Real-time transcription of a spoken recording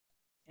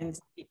And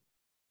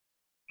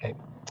Okay.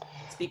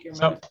 speaker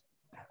mode.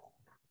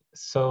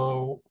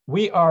 So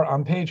we are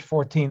on page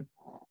 14,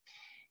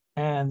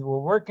 and we're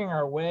working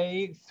our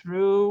way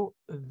through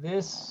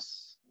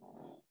this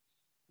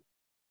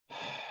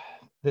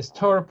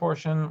Torah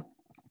portion,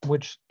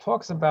 which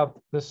talks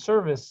about the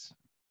service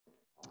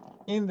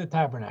in the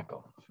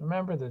tabernacle.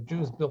 Remember, the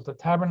Jews built a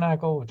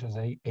tabernacle, which is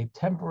a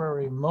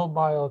temporary,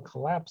 mobile,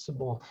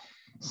 collapsible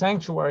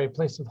sanctuary, a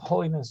place of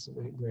holiness,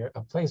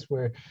 a place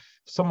where if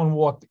someone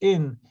walked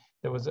in,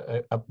 there was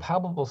a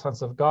palpable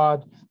sense of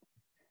God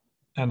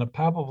and a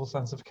palpable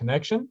sense of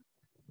connection.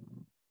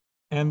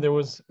 And it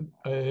was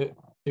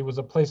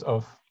a place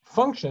of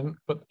function,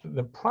 but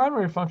the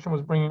primary function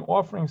was bringing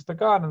offerings to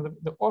God, and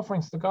the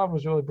offerings to God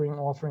was really bringing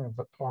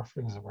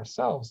offerings of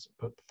ourselves,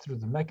 but through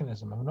the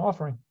mechanism of an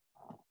offering,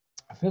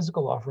 a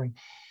physical offering,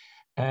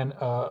 and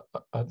a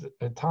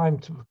time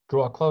to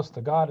draw close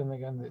to God. And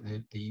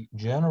again, the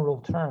general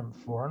term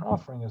for an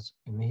offering is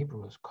in the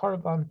Hebrew is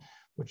korban,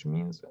 which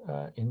means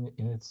in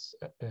its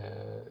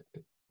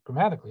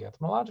grammatically,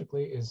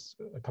 etymologically, is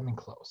coming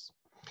close.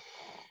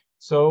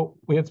 So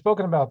we had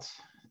spoken about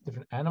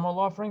different animal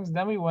offerings.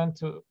 Then we went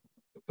to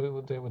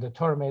the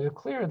Torah made it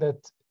clear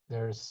that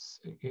there's,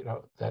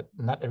 that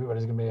not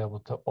everybody's going to be able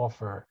to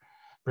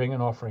bring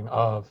an offering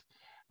of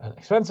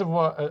expensive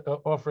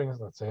offerings,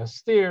 let's say a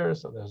steer,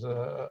 so there's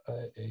a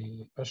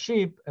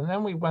sheep, and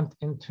then we went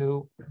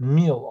into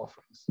meal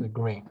offerings, the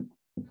grain,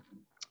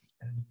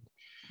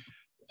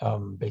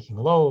 and baking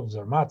loaves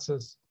or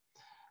matzahs.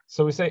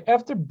 So we say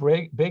after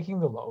baking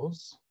the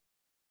loaves,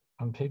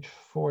 on page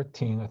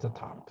 14 at the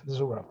top, this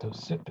is what we're up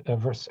to,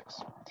 verse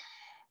 6.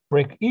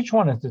 Break each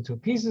one into two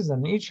pieces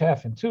and each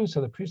half in two,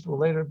 so the priest will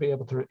later be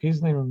able to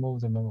easily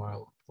remove the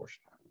memorial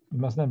portion. You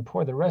must then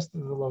pour the rest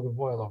of the log of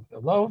oil over the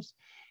loaves.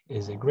 It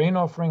is a grain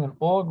offering, and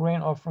all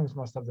grain offerings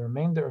must have the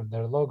remainder of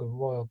their log of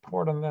oil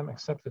poured on them,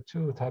 except the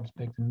two types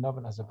baked in an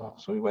oven as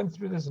above. So we went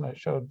through this, and I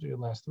showed you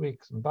last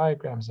week some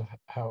diagrams of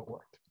how it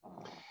worked,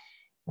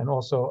 and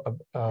also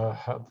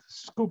how the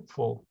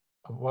scoopful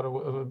of what it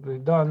would be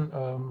done.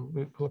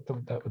 We looked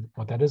at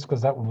what that is,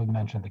 because that will be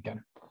mentioned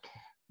again.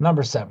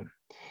 Number 7.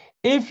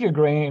 If your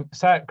grain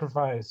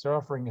sacrifice or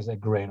offering is a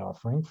grain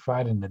offering,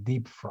 fried in a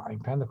deep frying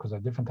pan, because there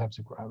are different types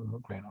of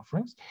grain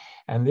offerings.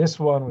 And this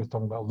one, we're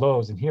talking about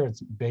loaves, and here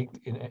it's baked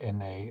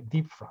in a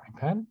deep frying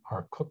pan,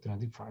 or cooked in a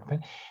deep frying pan.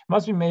 It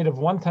must be made of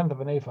 1/10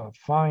 of an ephah of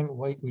fine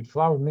white wheat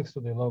flour mixed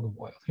with a log of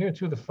oil. Here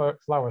too, the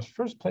flour is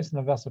first placed in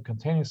a vessel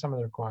containing some of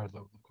the required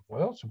log of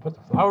oil. So put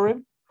the flour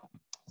in.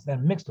 It's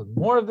then mixed with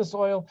more of this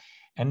oil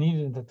and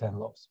kneaded into 10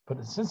 loaves.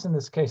 But since in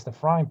this case the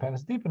frying pan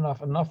is deep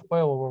enough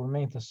oil will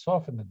remain to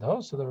soften the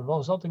dough, so the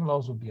resulting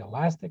loaves will be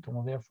elastic and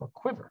will therefore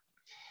quiver.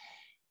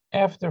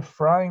 After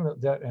frying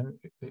and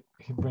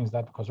he brings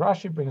that because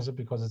Rashi brings it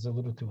because it's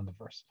alluded to in the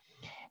verse.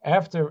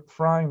 After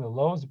frying the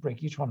loaves,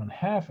 break each one in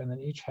half and then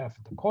each half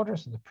into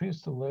quarters, so the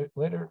priest will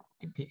later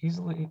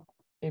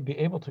be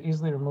able to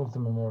easily remove the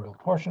memorial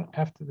portion.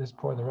 After this,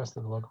 pour the rest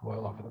of the log of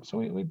oil over them. So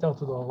we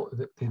dealt with all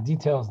the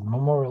details, the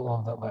memorial, all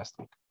of that last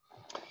week.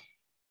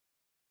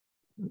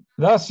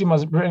 Thus you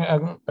must bring, I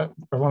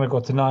want to go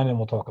to 9 and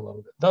we'll talk a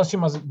little bit. Thus you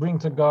must bring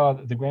to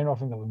God the grain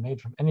offering that was made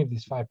from any of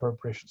these 5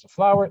 preparations of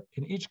flour.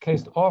 In each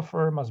case, the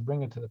offerer must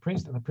bring it to the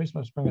priest, and the priest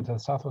must bring it to the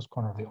southwest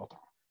corner of the altar.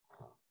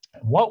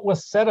 What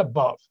was said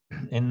above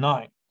in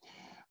 9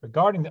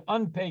 regarding the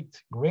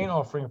unbaked grain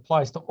offering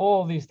applies to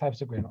all these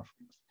types of grain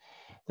offerings.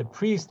 The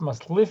priest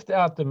must lift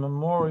out the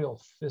memorial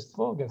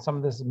fistful. Again, some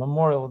of this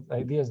memorial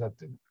ideas that,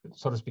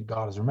 so to speak,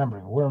 God is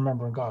remembering. We're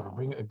remembering God. We're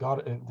bringing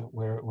God.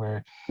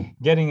 We're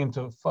getting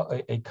into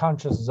a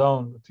conscious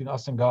zone between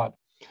us and God.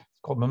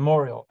 It's called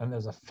memorial. And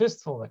there's a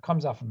fistful that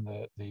comes out from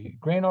the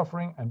grain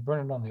offering and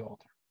burn it on the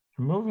altar.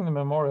 Removing the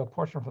memorial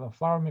portion from the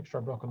flour mixture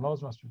of broken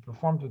loaves must be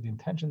performed with the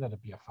intention that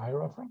it be a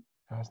fire offering.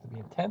 There has to be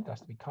intent. There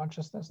has to be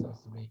consciousness. There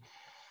has to be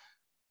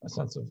a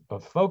sense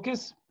of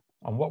focus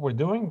on what we're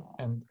doing,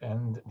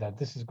 and that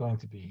this is going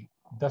to be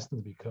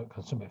destined to be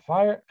consumed by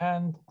fire,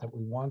 and that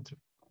we want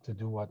to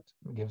do what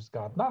gives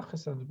God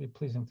nachas and to be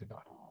pleasing to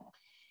God.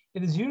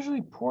 It is usually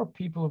poor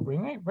people who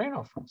bring grain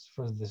offerings,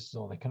 for this is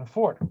all they can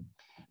afford.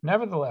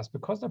 Nevertheless,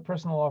 because their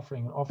personal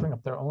offering and offering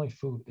up their only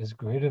food is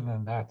greater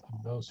than that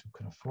of those who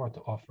can afford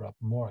to offer up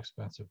more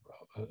expensive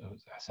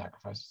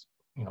sacrifices,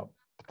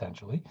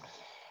 potentially,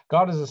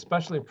 God is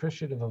especially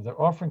appreciative of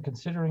their offering,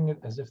 considering it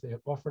as if they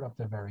had offered up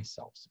their very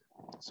selves.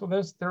 So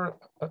there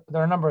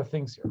are a number of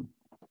things here.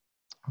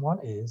 One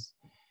is,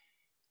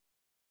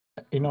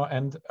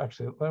 and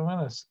actually, I'm going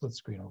to split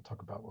screen and we'll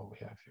talk about what we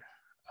have here.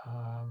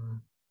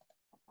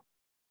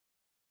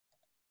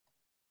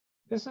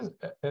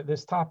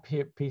 This top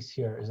piece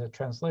here is a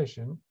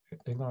translation.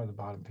 Ignore the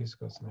bottom piece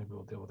because maybe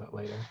we'll deal with that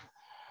later.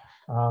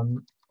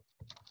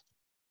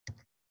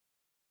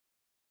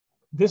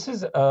 This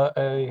is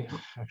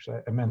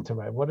actually I meant to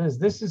write. What is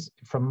this? Is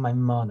from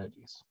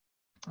Maimonides,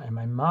 and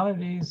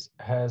Maimonides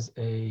has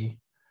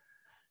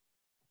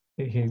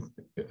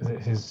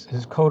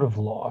his code of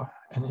law,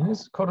 and in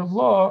his code of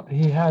law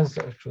he has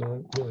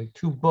actually really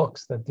 2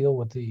 books that deal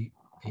with the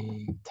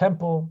the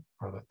temple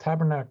or the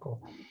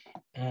tabernacle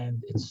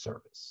and its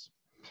service.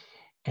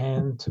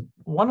 And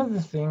one of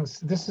the things,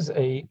 this is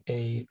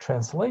a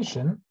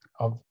translation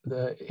of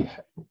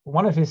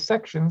one of his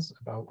sections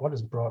about what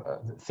is brought,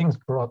 things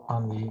brought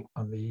on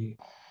the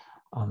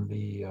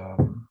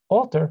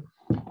altar,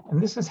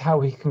 and this is how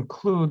he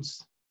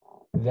concludes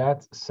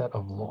that set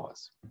of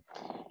laws.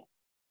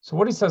 So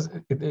what he says,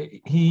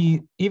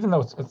 even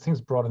though it's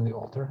things brought on the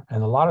altar,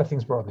 and a lot of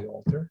things brought on the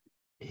altar,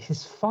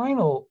 his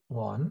final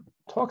one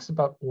talks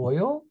about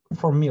oil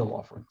for meal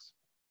offerings.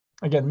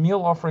 Again,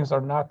 meal offerings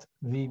are not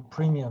the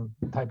premium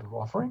type of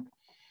offering.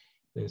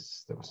 There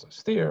was a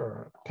steer,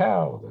 or a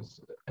cow,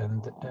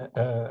 and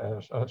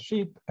a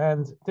sheep,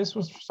 and this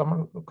was for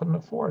someone who couldn't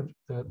afford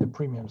the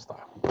premium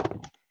style.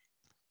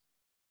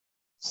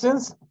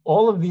 Since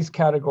all of these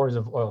categories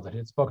of oil that he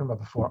had spoken about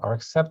before are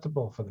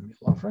acceptable for the meal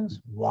offerings,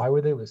 why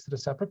were they listed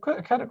as separate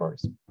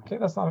categories? Okay,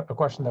 that's not a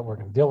question that we're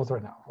going to deal with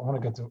right now. I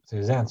want to get to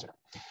his answer.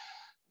 It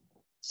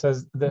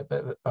says that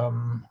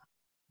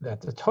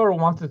the Torah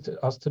wanted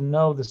us to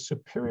know the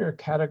superior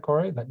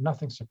category that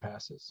nothing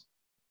surpasses,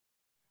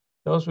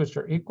 those which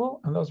are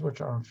equal and those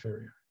which are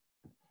inferior.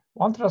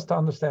 Wanted us to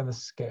understand the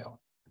scale.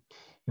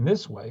 In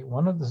this way,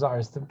 one who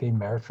desires to gain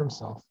merit for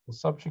himself will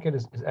subjugate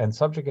his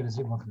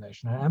evil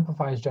inclination and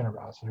amplify his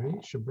generosity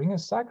should bring a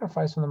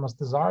sacrifice from the most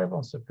desirable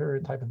and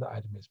superior type of the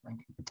item he's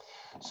bringing.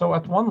 So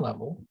at one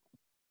level,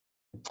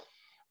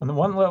 on the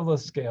one level of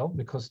the scale,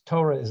 because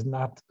Torah is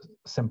not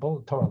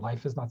simple, Torah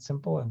life is not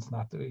simple and it's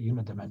not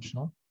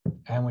unidimensional,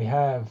 and we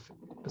have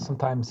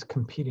sometimes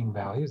competing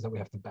values that we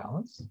have to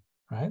balance,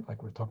 right?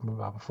 Like we were talking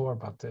about before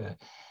about the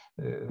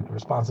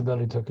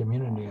responsibility to a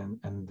community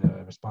and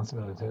the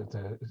responsibility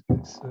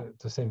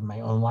to save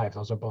my own life.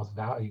 Those are both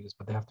values,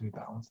 but they have to be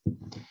balanced.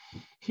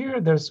 Here,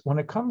 when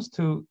it comes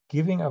to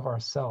giving of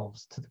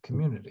ourselves to the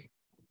community,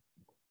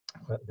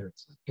 whether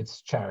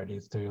it's charity,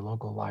 it's to your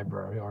local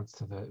library, or it's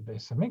to the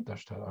Beis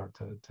Hamikdash, or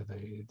to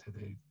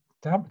the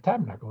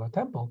tabernacle or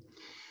temple.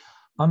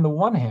 On the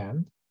one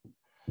hand,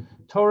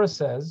 Torah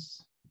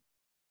says,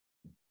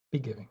 be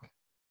giving.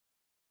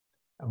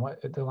 And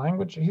what the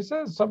language he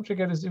says,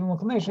 subjugate is evil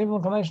inclination. Evil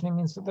inclination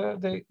means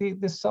the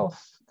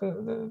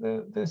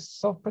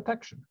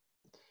self-protection.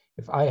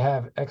 If I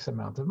have X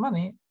amount of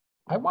money,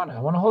 I want to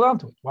hold on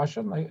to it. Why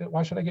should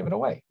I give it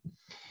away?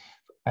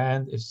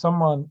 And if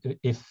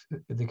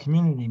the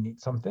community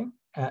needs something,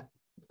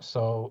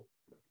 so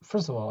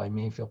first of all, I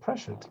may feel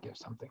pressured to give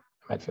something.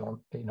 I might feel,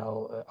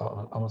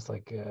 almost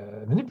like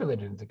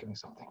manipulated into giving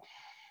something.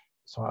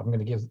 So I'm going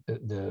to give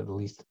the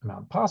least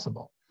amount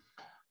possible.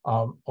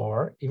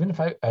 Or even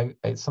if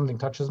something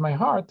touches my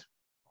heart,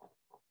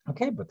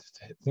 okay, but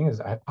the thing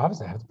is,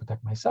 obviously I have to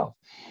protect myself.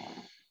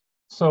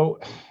 So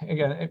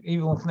again,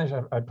 evil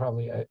inclination, I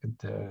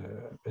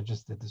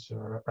just did this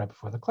right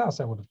before the class.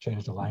 I would have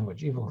changed the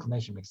language. Evil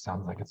inclination makes it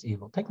sound like it's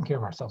evil. Taking care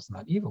of ourselves is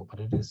not evil, but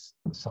it is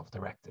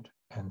self-directed.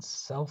 And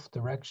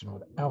self-direction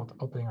without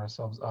opening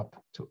ourselves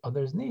up to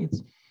others'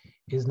 needs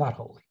is not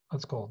holy.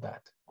 Let's call it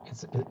that.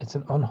 It's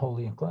an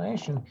unholy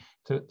inclination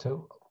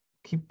to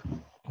keep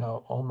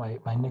all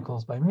my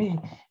nickels by me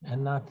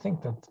and not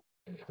think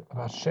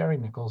about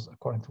sharing nickels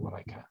according to what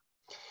I can.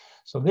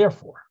 So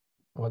therefore,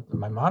 what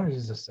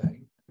Maimonides is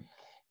saying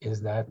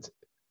is that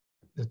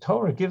the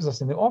Torah gives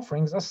us in the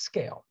offerings a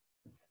scale.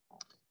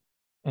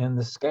 And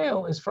the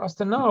scale is for us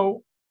to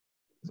know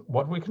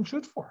what we can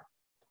shoot for,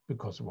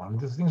 because we want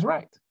to do things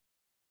right.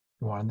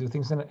 We want to do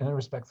things in a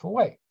respectful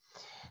way.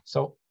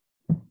 So,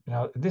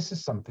 this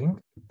is something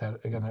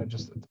that, again,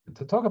 just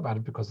to talk about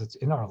it because it's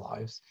in our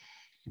lives.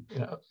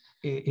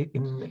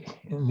 In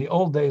the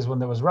old days when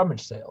there was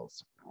rummage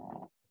sales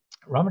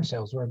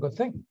were a good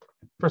thing.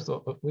 First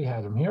of all, we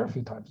had them here a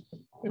few times.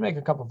 We make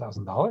a couple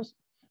 $1,000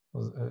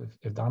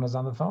 if Donna's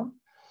on the phone,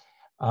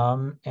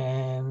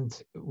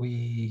 and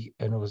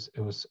it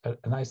was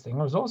a nice thing.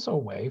 It was also a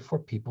way for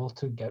people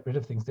to get rid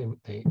of things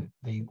they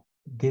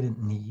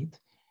didn't need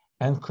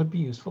and could be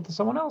useful to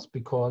someone else,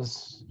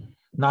 because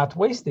not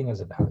wasting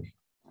is a value.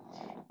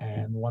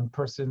 And one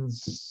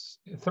person's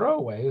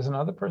throwaway is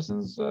another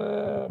person's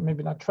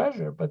maybe not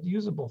treasure, but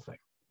usable thing.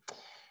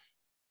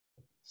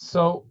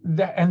 So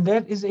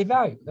that is a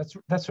value.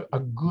 That's a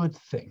good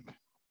thing.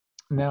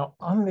 Now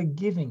on the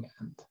giving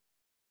end,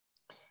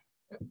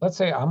 let's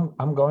say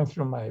I'm going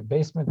through my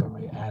basement or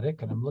my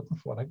attic and I'm looking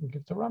for what I can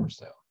give to a rummage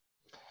sale.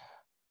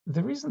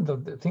 The reason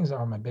the things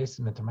are in my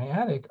basement or my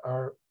attic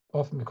are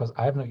often because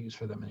I have no use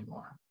for them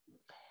anymore.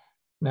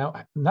 Now,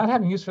 not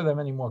having use for them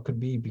anymore could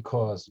be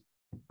because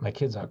my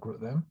kids outgrew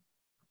them,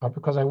 or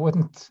because I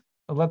wouldn't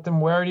let them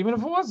wear it, even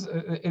if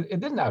it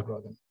didn't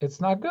outgrow them.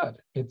 It's not good.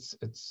 It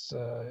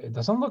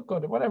doesn't look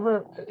good.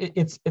 Whatever.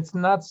 It's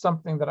not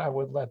something that I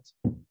would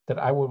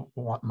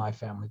want my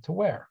family to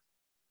wear.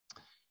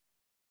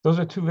 Those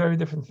are two very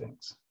different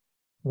things.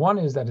 One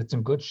is that it's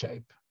in good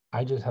shape.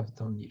 I just have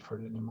no need for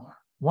it anymore.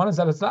 One is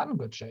that it's not in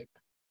good shape,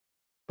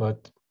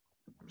 but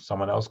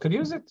someone else could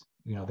use it.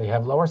 They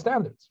have lower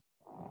standards,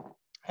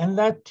 and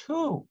that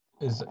too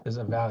is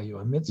a value,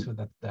 a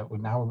mitzvah that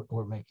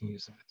we're making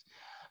use of it.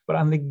 But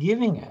on the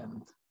giving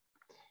end,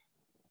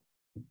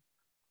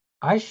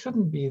 I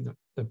shouldn't be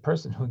the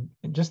person who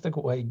just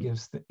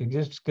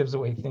gives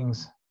away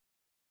things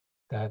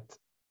that,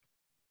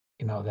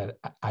 that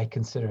I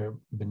consider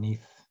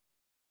beneath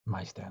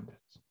my standards.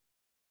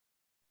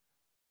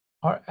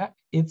 Or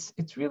it's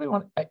really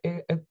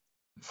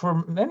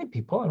for many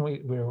people, and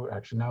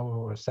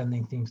we're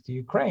sending things to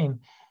Ukraine.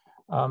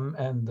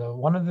 And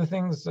one of the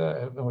things,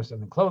 we're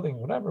sending clothing,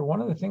 whatever, one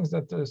of the things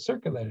that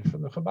circulated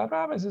from the Chabad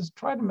rabbis is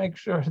try to make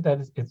sure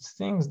that it's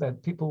things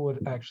that people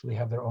would actually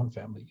have their own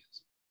family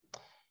use.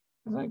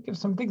 And that gives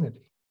some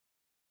dignity.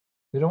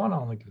 We don't want to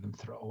only give them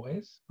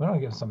throwaways. We don't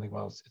give them something,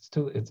 well,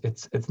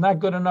 it's not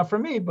good enough for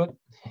me, but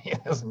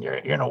listen, you're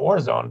in a war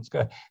zone. It's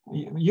good.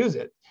 Use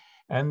it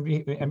and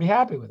be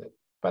happy with it.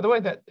 By the way,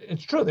 that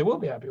it's true, they will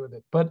be happy with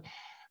it. But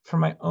for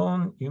my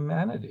own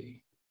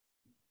humanity,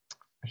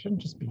 I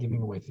shouldn't just be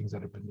giving away things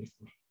that are beneath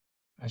me.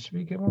 I should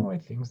be giving away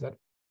things that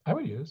I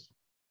would use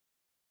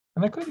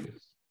and I could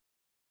use,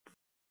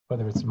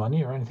 whether it's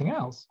money or anything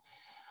else.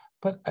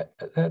 But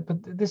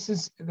this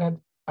is that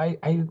I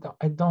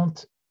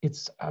don't.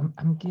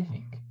 I'm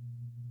giving.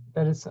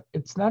 That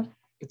it's not.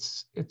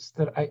 It's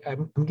that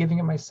I'm giving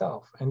it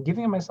myself, and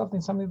giving it myself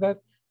means something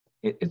that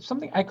it's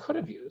something I could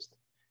have used.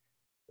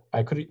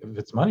 I could, if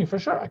it's money, for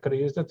sure, I could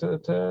have used it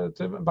to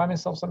buy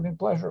myself something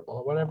pleasurable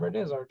or whatever it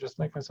is, or just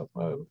make myself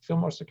feel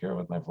more secure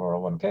with my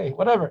 401k,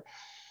 whatever.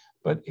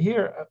 But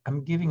here,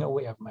 I'm giving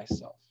away of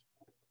myself.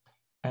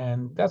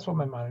 And that's what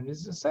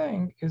Maimonides is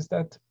saying, is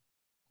that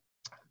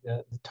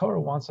the Torah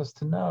wants us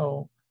to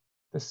know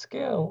the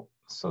scale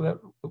so that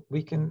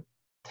we can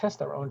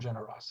test our own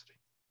generosity.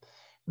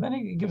 And then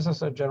he gives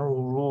us a general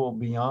rule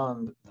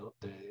beyond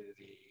the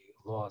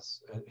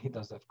laws. He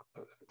does that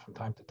from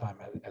time to time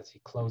as he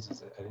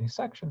closes any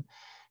section.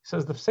 He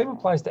says the same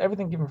applies to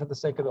everything given for the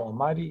sake of the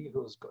Almighty,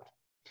 who is good.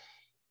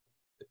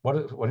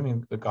 What do you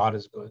mean that God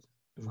is good?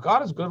 If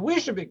God is good, we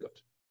should be good.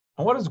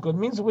 And what is good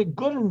means that we're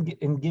good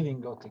in giving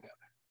go together.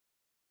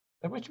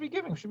 That we should be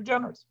giving, we should be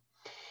generous.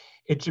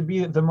 It should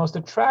be the most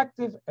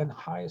attractive and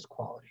highest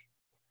quality.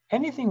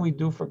 Anything we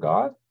do for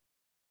God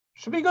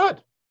should be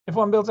good. If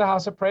one builds a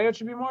house of prayer, it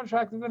should be more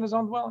attractive than his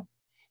own dwelling.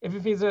 If he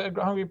feeds a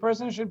hungry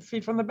person, he should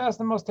feed from the best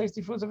and most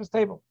tasty foods of his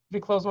table. If he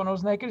clothes one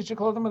who's naked, he should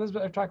clothe him with his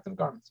attractive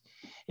garments.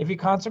 If he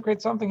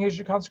consecrates something, he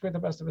should consecrate the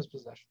best of his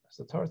possessions. As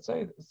the Torah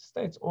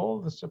states,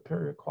 all the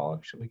superior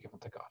quality should be given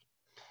to God.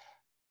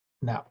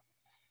 Now,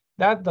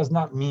 that does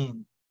not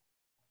mean,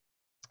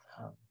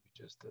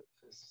 just a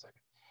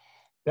second.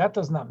 That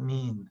does not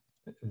mean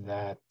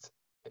that,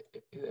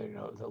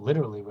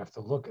 literally we have to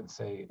look and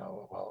say,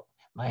 well,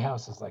 my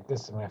house is like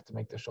this, and we have to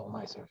make the shul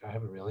nicer. If I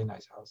have a really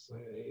nice house,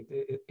 I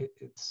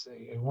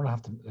won't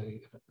have to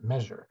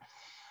measure.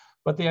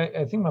 But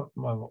I think what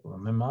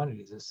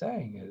Maimonides is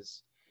saying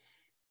is,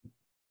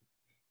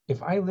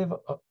 if I live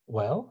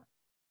well,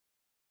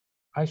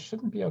 I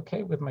shouldn't be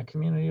okay with my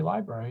community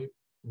library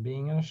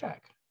being in a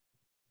shack.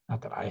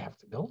 Not that I have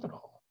to build it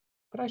all,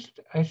 but I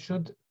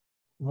should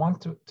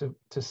want to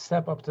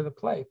step up to the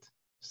plate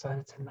so that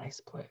it's a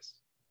nice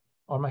place,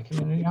 or my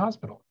community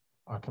hospital.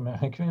 Our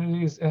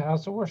community's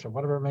house of worship,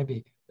 whatever it may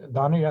be.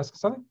 Donna, you asking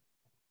something?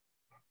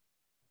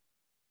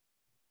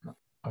 No.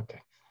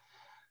 Okay.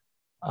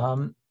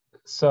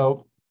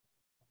 So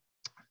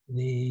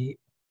it's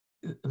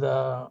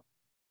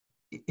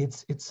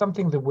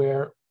something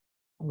that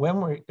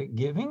when we're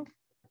giving, we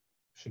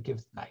should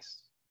give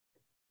nice.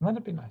 Let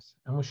it be nice,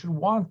 and we should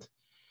want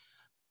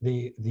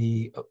the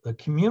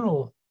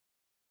communal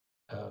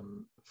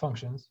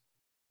functions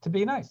to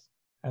be nice.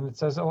 And it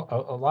says a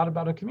lot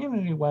about a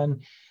community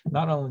when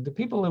not only do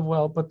people live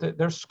well, but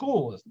their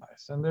school is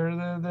nice, and their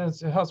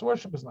house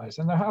worship is nice,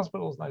 and their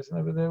hospital is nice,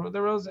 and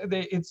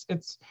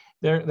it's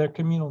their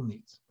communal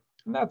needs.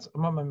 And that's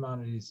what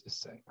Maimonides is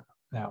saying.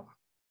 Now,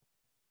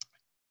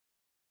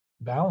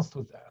 balanced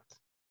with that,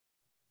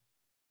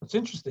 what's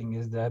interesting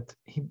is that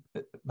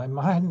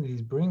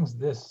Maimonides brings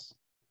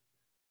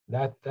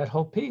that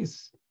whole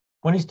piece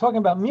when he's talking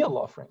about meal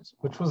offerings,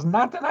 which was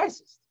not the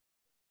nicest.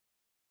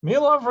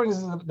 Meal offerings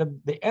is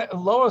the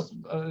lowest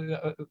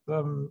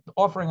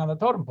offering on the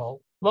totem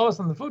pole, lowest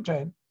on the food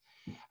chain,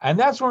 and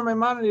that's where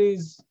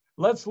Maimonides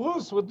lets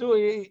loose.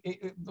 We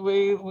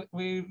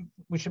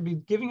should be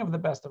giving of the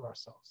best of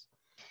ourselves,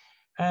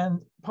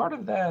 and part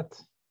of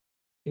that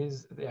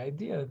is the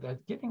idea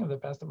that giving of the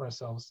best of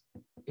ourselves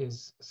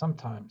is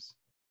sometimes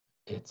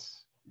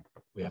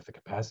we have the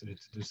capacity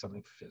to do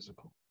something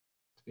physical,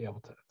 to be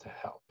able to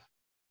help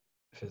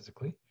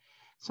physically.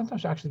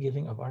 Sometimes we're actually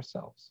giving of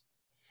ourselves.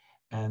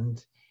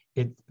 And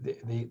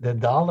the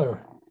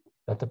dollar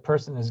that the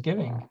person is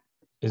giving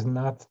is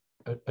not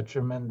a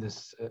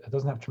tremendous, it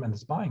doesn't have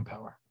tremendous buying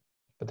power,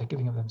 but they're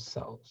giving of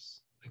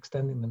themselves,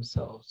 extending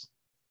themselves.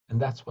 And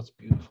that's what's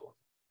beautiful.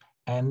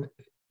 And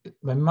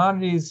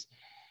Maimonides,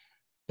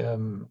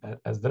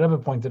 as the Rebbe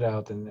pointed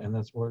out, and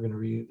that's we're going to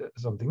read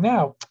something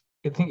now,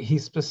 I think he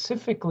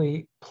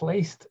specifically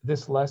placed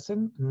this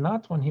lesson,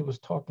 not when he was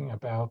talking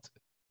about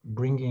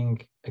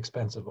bringing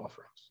expensive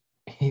offerings.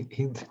 he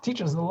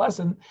teaches the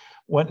lesson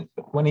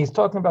when he's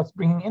talking about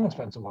bringing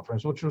inexpensive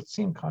offerings, which would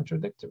seem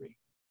contradictory.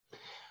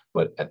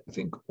 But I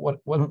think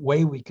one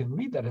way we can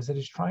read that is that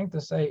he's trying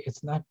to say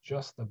it's not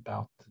just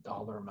about the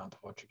dollar amount of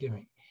what you're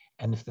giving.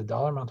 And if the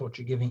dollar amount of what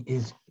you're giving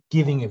is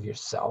giving of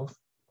yourself,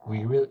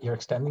 you're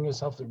extending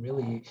yourself to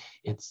really,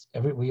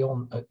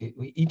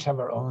 we each have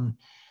our own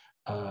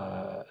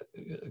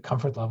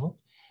comfort level,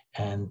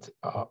 and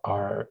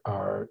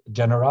our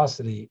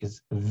generosity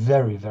is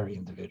very, very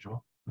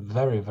individual,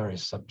 very, very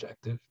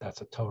subjective. That's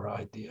a Torah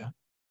idea.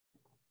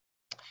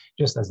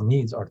 Just as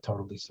needs are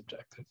totally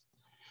subjective.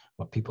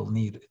 What people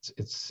need,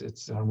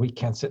 we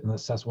can't sit and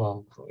assess,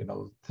 well,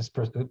 this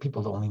person,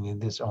 people only need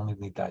this, only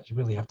need that. You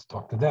really have to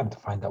talk to them to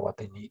find out what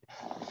they need.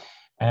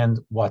 And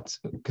what's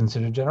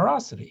considered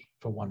generosity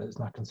for one is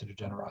not considered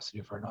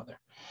generosity for another.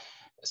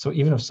 So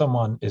even if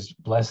someone is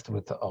blessed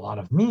with a lot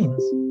of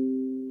means,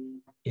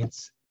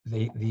 it's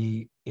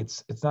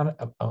not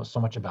so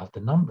much about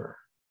the number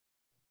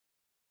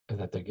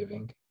that they're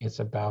giving. It's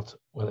about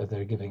whether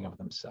they're giving of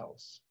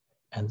themselves.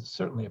 And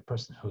certainly a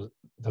person who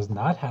does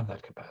not have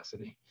that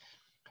capacity,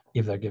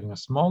 if they're giving a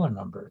smaller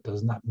number,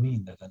 does not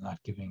mean that they're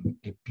not giving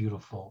a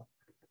beautiful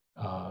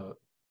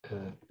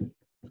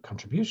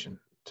contribution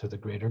to the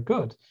greater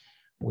good,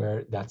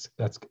 where that's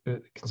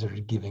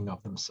considered giving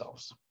of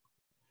themselves.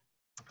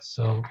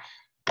 So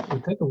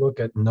we'll take a look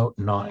at note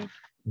 9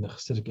 in the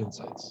Hasidic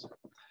Insights.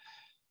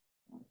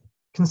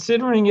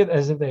 Considering it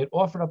as if they had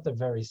offered up their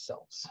very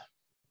selves.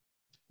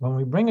 When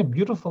we bring a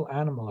beautiful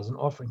animal as an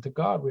offering to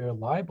God, we are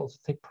liable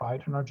to take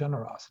pride in our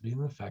generosity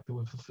and the fact that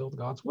we've fulfilled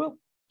God's will.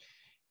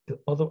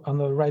 Although on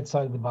the right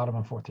side of the bottom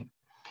of 14,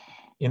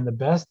 in the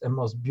best and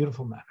most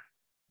beautiful manner.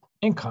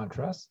 In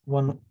contrast,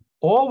 when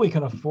all we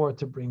can afford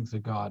to bring to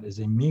God is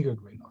a meager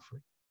grain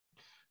offering,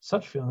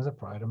 such feelings of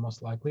pride are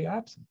most likely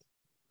absent.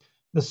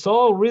 The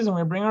sole reason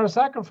we bring our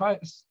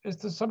sacrifice is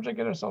to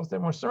subjugate ourselves to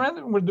Him. We're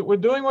surrendering. We're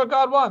doing what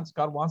God wants.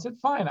 God wants it,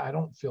 fine. I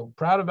don't feel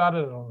proud about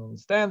it. I don't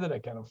understand it. I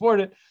can't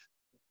afford it.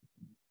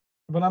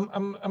 But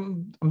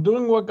I'm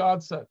doing what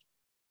God said.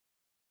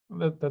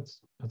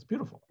 That's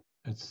beautiful.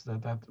 It's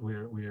that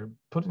we're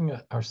putting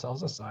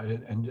ourselves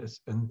aside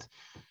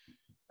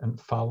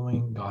and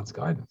following God's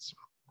guidance.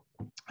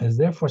 It is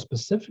therefore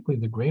specifically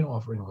the grain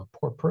offering of a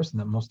poor person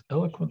that most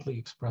eloquently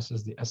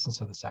expresses the essence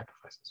of the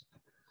sacrifices.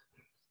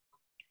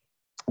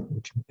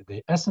 Which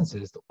the essence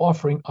is the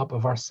offering up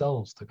of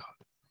ourselves to God.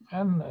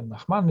 And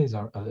Nachmanides,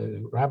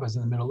 the rabbis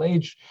in the Middle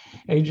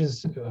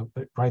Ages,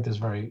 write this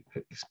very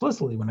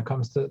explicitly when it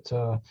comes to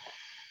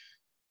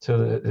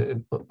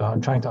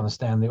trying to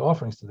understand the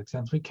offerings to the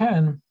extent we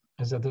can.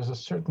 Is that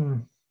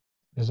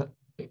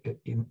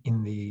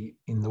in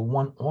the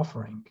one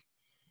offering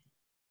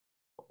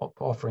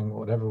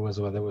whatever it was,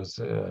 whether it was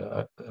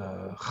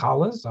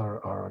chalas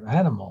or an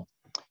animal,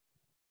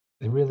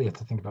 they really have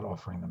to think about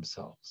offering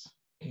themselves.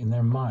 In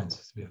their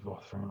minds, to be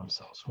offering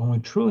themselves. When we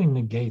truly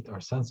negate our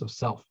sense of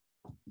self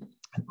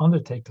and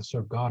undertake to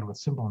serve God with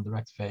simple and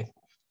direct faith,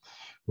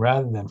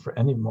 rather than for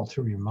any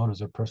ulterior motives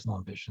or personal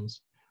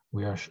ambitions,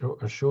 we are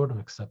assured of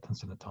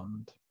acceptance and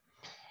atonement.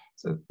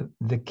 So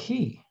the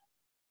key,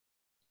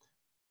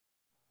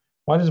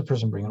 why does a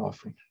person bring an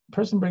offering? A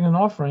person brings an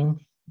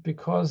offering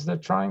because they're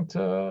trying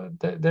to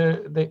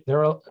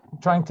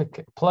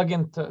plug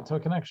into a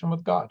connection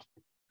with God.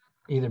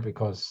 Either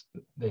because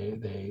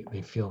they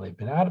feel they've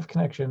been out of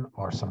connection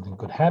or something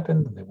good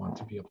happened and they want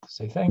to be able to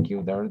say thank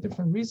you. There are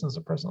different reasons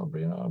a person will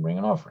bring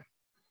an offering.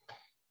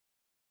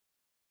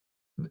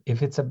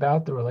 If it's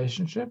about the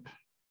relationship,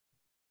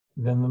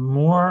 then the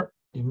more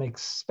you make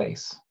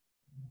space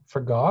for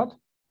God,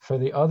 for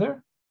the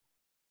other,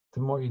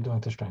 the more you're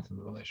doing to strengthen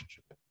the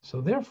relationship. So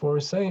therefore,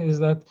 we're saying is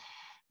that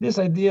this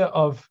idea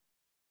of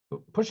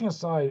pushing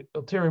aside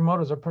ulterior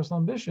motives or personal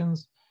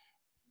ambitions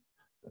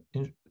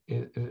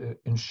it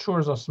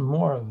ensures us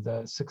more of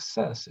the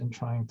success in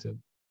trying to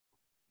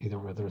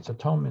whether it's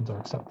atonement or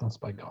acceptance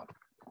by God.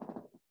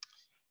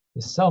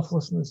 The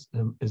selflessness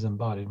is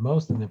embodied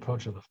most in the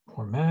approach of the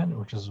poor man,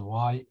 which is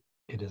why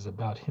it is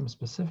about him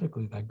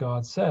specifically that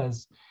God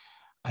says,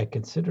 I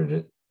consider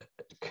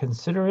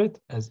it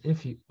as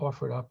if he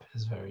offered up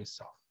his very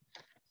self.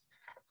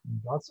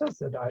 God says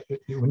that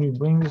when you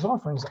bring these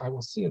offerings, I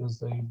will see it as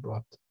though you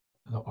brought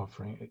the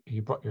offering,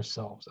 you brought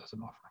yourselves as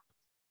an offering.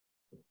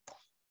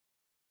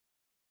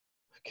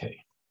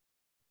 Okay.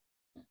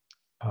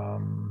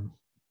 I'll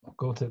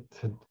go to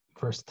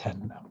verse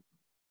 10 now.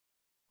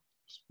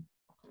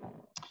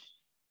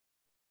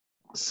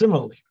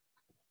 Similarly,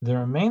 the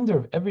remainder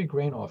of every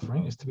grain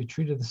offering is to be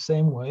treated the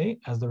same way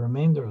as the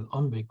remainder of the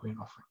unbaked grain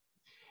offering.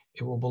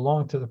 It will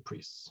belong to the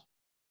priests.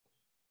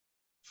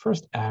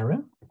 First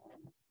Aaron,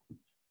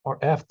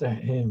 or after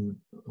him,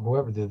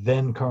 whoever the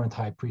then current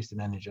high priest in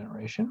any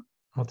generation,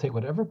 will take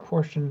whatever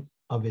portion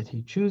of it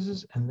he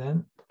chooses, and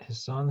then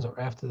his sons, or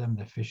after them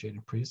the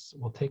officiating priests,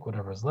 will take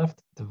whatever is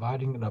left,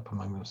 dividing it up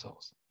among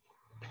themselves.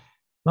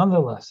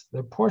 Nonetheless,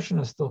 their portion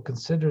is still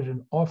considered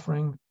an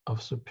offering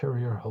of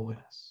superior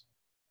holiness.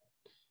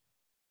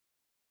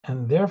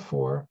 And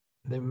therefore,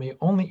 they may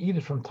only eat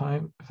it from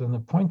the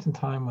point in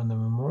time when the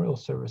memorial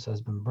service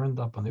has been burned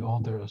up on the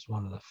altar as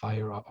one of the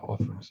fire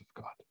offerings of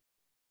God.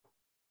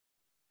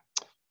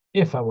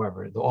 If,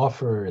 however, the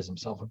offerer is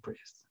himself a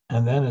priest,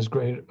 and then his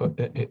grain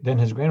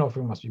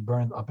offering must be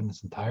burned up in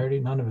its entirety,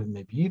 none of it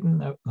may be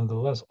eaten.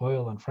 Nonetheless,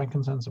 oil and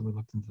frankincense, and we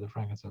looked into the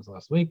frankincense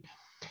last week,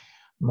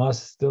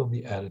 must still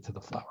be added to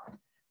the flour.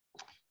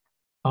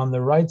 On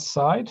the right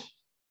side,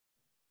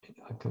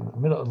 like in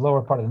the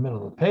lower part of the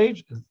middle of the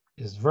page,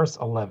 is verse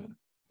 11.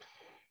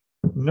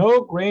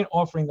 No grain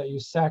offering that you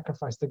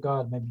sacrifice to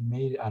God may be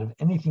made out of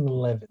anything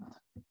leavened.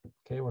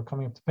 Okay, we're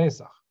coming up to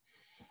Pesach.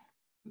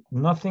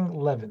 Nothing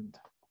leavened.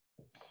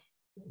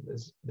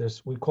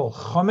 We call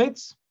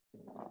chametz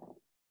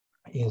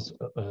is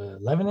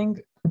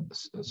leavening.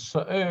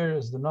 Sa'ir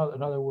is in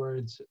other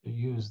words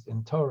used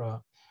in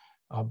Torah,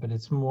 but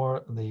it's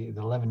more the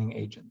leavening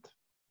agent.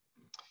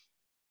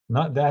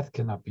 Not that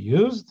cannot be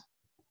used.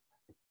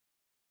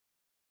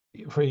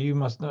 For you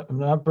must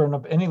not burn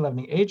up any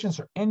leavening agents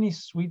or any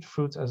sweet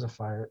fruits as a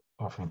fire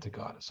offering to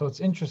God. So it's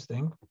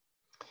interesting.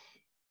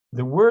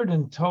 The word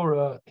in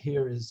Torah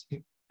here is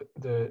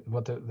the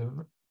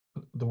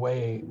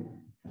way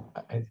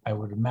I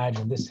would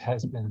imagine this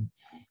has been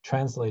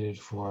translated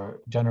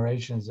for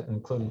generations,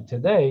 including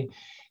today,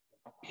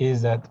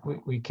 is that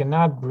we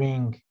cannot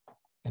bring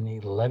any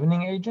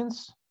leavening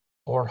agents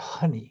or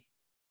honey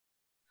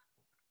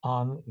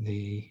on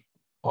the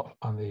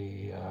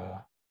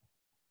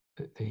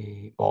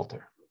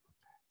altar.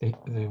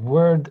 The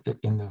word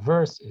in the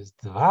verse is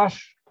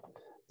dvash.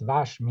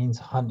 Dvash means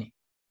honey.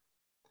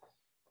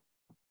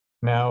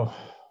 Now,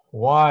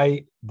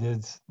 why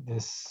did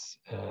this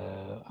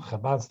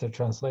Chabadster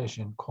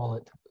translation call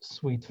it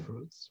sweet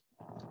fruits?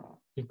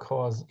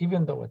 Because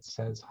even though it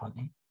says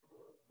honey,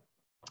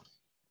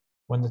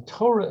 when the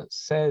Torah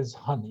says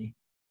honey,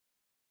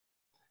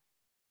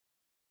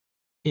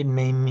 it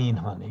may mean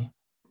honey,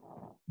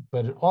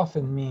 but it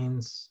often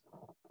means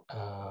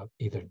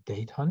either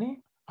date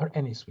honey or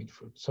any sweet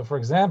fruit. So, for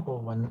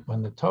example,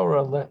 when the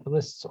Torah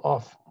lists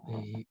off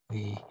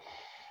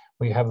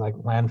we have like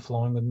land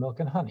flowing with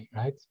milk and honey,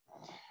 right?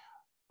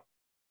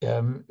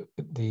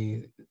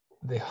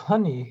 The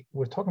honey,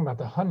 we're talking about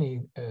the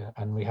honey,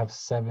 and we have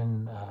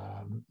 7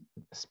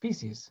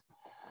 species,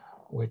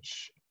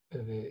 which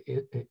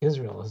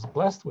Israel is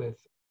blessed with,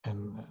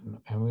 and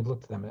we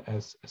look at them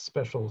as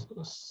special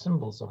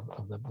symbols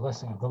of the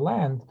blessing of the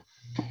land.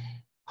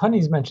 Honey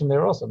is mentioned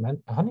there also.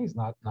 Honey is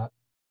not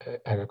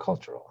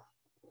agricultural.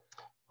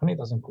 Honey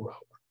doesn't grow,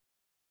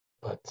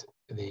 but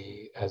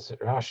as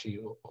Rashi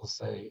will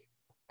say,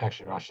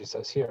 actually Rashi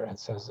says here and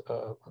says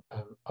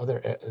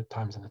other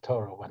times in the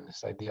Torah when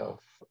this idea of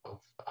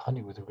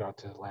honey with regard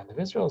to the land of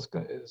Israel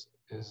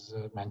is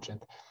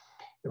mentioned,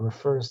 it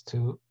refers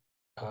to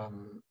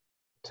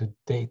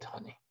date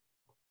honey.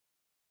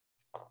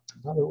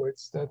 In other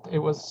words, that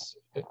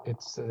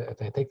it's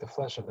they take the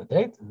flesh of the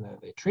date and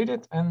they treat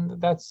it,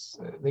 and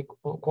they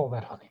call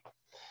that honey.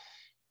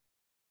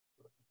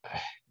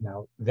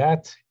 Now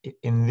that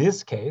in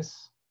this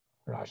case,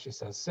 Rashi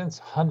says, since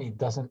honey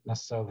doesn't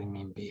necessarily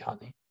mean bee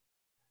honey,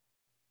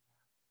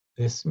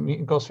 this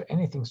goes for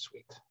anything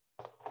sweet.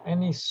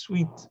 Any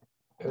sweet,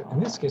 in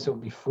this case, it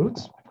would be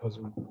fruits, because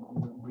we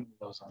bring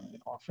those on the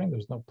offering.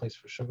 There's no place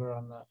for sugar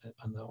on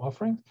the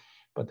offering,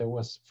 but there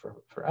was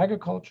for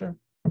agriculture,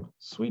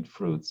 sweet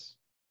fruits.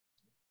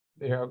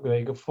 They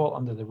fall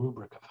under the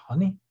rubric of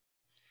honey,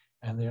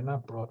 and they're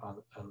not brought on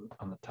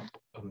the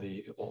temple, on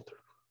the altar.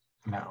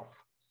 Now,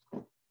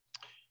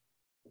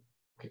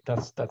 okay,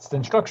 that's the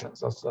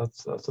instructions. That's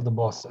what the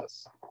boss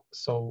says.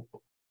 So,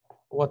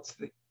 what's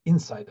the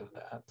insight of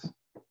that?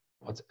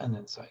 What's an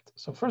insight?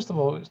 So first of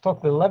all, let's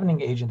talk. The leavening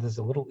agent is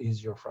a little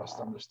easier for us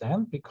to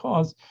understand,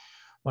 because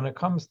when it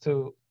comes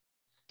to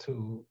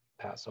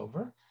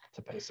Passover,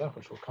 to Pesach,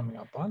 which we're coming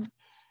up on,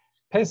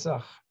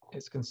 Pesach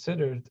is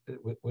considered,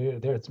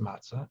 there it's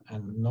matzah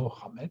and no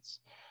chametz,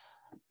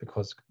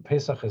 because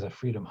Pesach is a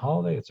freedom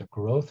holiday, it's a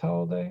growth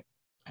holiday,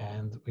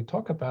 and we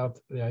talk about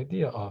the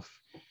idea of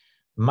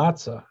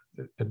matzah,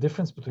 the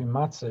difference between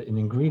matzah in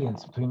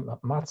ingredients between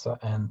matzah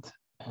and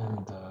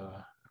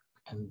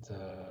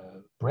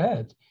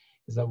bread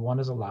is that one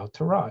is allowed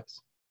to rise,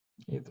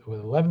 either with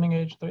a leavening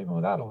agent or even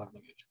without a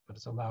leavening agent, but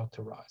it's allowed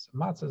to rise.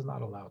 Matzah is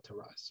not allowed to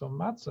rise. So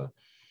matzah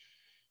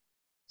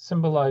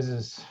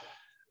symbolizes,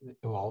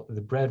 well,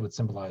 the bread would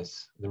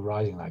symbolize the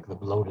rising, like the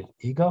bloated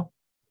ego,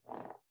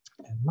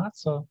 and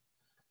matzah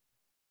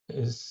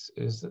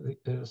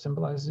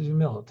symbolizes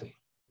humility,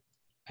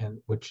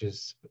 and which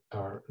is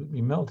our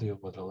humility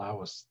would allow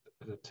us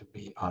to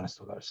be honest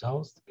with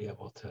ourselves, to be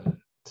able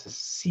to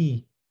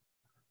see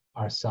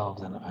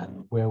ourselves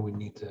and where we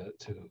need to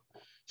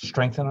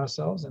strengthen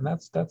ourselves, and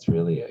that's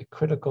really a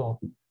critical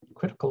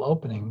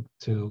opening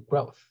to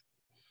growth.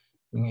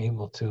 Being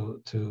able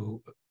to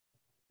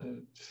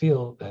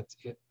feel that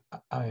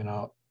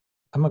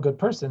I'm a good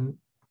person,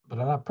 but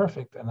I'm not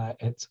perfect, and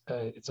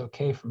it's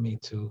okay for me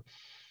to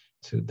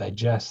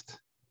digest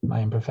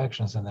my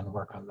imperfections and then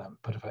work on them.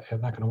 But I'm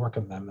not going to work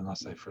on them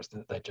unless I first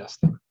digest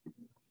them.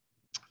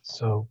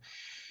 So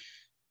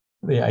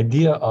the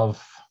idea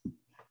of,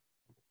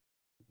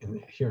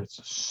 here it's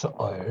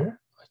so'er,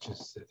 which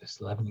is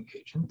this leavening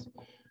agent,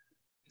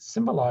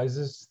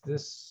 symbolizes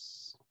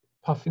this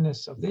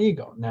puffiness of the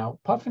ego. Now,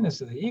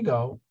 puffiness of the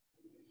ego,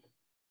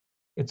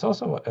 it's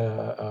also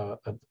a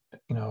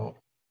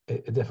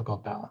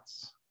difficult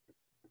balance.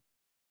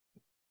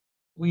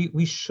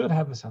 We should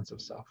have a sense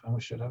of self, and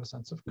we should have a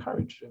sense of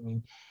courage. I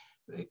mean,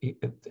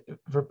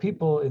 for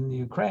people in the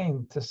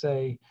Ukraine to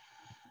say,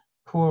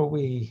 who are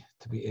we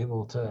to be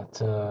able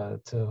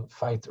to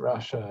fight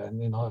Russia, and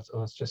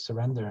let's just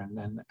surrender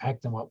and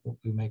act in what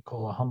we may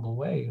call a humble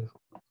way?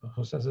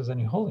 Who says there's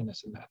any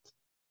holiness in that?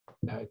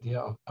 The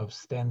idea of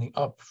standing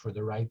up for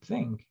the right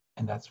thing,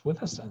 and that's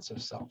with a sense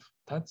of self.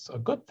 That's a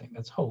good thing.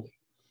 That's holy.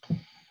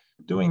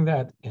 Doing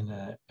that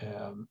in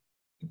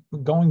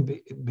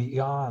going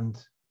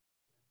beyond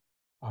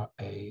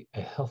a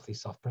healthy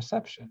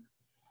self-perception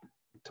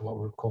to what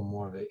we would call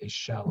more of a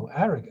shallow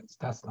arrogance.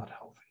 That's not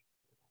healthy.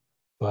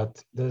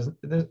 But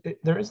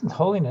there isn't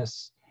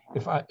holiness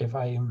if I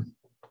am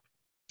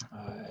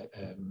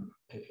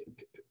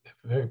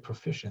very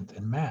proficient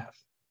in math.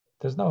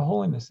 There's no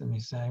holiness in me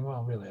saying,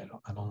 well, really,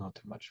 I don't know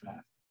too much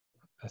math.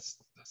 That's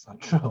not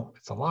true.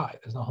 It's a lie.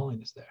 There's no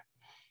holiness there.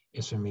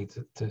 It's for me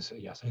to say,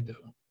 yes, I do.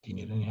 Do you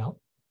need any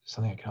help?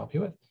 Something I can help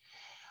you with?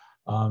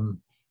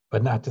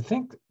 But not to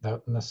think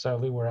that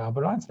necessarily we're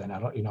Albert Einstein. I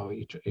don't,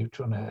 each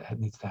one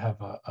needs to have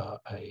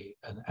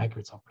an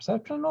accurate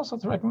self-perception, and also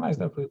to recognize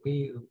that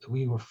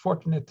we were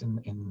fortunate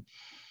in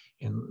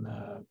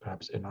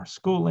perhaps in our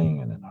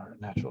schooling and in our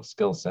natural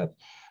skill set,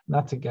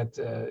 not to get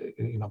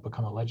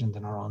become a legend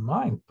in our own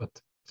mind,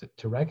 but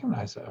to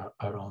recognize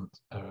our own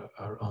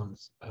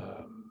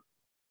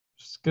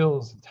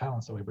skills and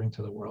talents that we bring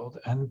to the world,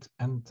 and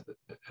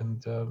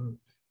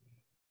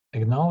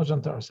acknowledge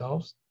them to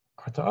ourselves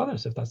or to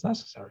others if that's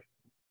necessary.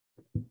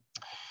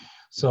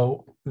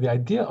 So the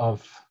idea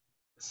of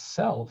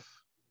self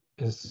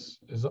is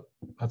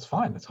that's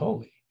fine, it's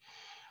holy.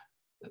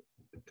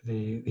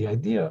 The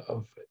idea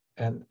of,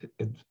 and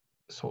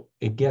so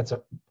it gets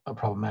a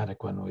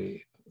problematic when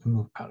we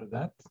move out of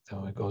that,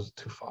 then it goes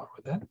too far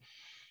with that.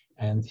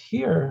 And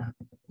here,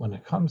 when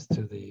it comes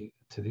to the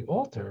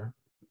altar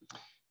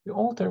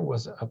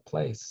was a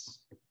place,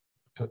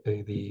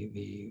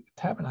 the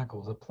tabernacle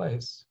was a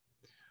place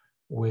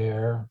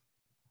where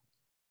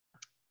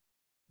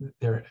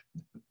there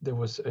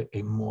was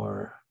a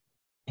more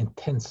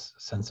intense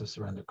sense of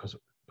surrender because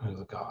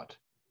of God.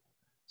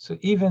 So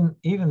even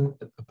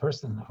a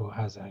person who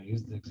has, I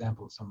used the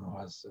example of someone who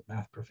has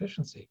math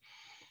proficiency,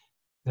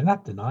 they're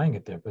not denying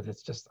it there, but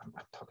it's just, I'm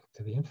talking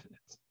to the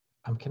infinite.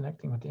 I'm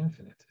connecting with the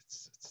infinite.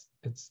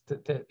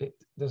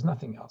 There's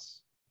nothing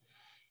else.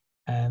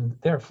 And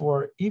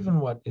therefore, even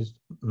what is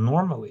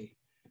normally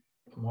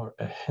more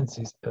a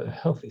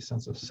healthy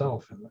sense of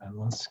self and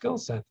one's skill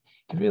set,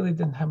 it really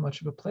didn't have much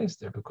of a place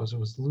there because it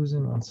was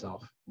losing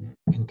oneself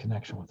in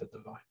connection with the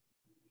divine.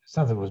 It's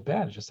not that it was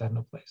bad, it just had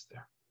no place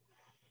there.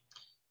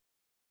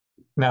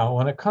 Now,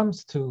 when it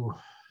comes to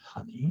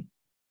honey,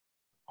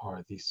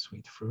 or these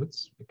sweet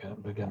fruits, again,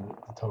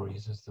 the Torah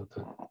uses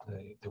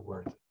the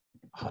word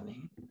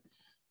honey.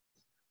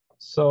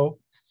 So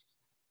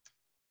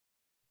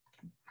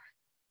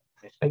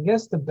I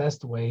guess the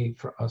best way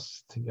for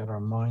us to get our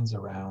minds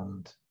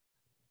around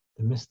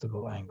the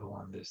mystical angle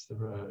on this,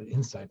 the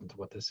insight into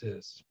what this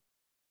is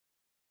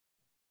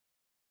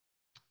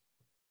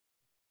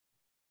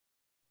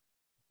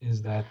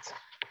that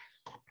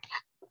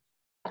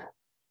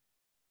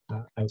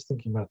I was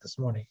thinking about this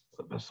morning,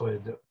 the best way to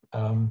do,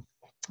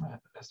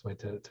 best way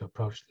to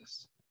approach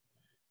this.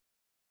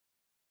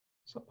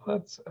 So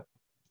let's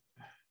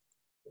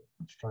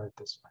try it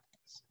this way.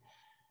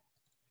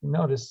 You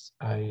notice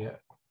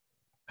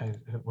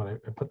what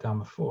I put down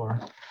before,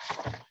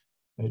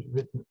 I'd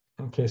written,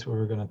 in case we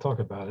were going to talk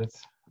about it,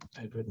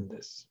 I'd written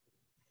this.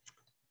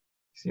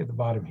 See at the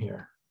bottom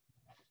here.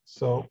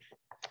 So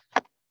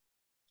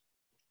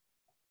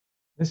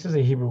this is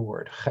a Hebrew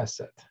word,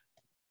 chesed.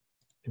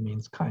 It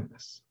means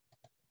kindness.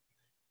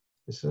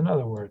 This is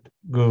another word,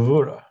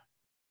 gevura,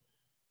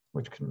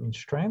 which can mean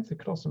strength. It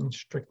could also mean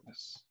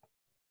strictness.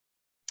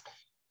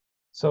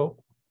 So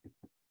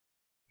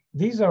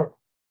these are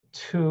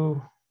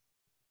two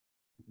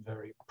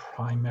very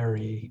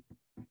primary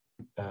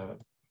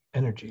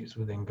energies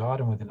within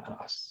God and within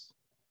us.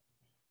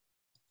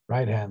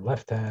 Right hand,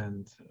 left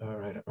hand,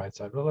 right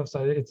side, left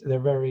side. They're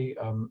very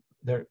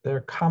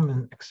they're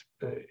common.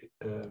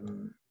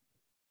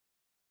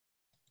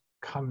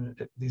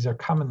 These are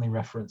commonly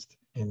referenced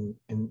in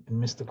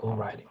mystical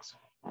writings,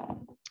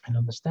 and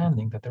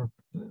understanding that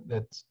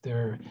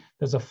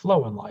there's a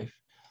flow in life,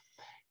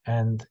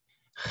 and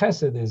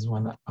chesed is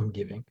when I'm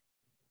giving.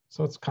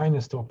 So it's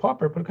kindness to a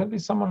pauper, but it could be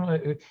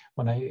someone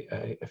when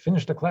I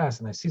finish the class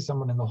and I see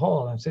someone in the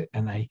hall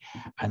and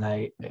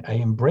I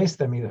embrace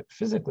them either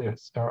physically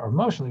or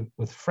emotionally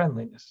with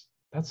friendliness.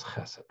 That's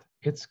chesed.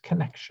 It's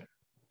connection.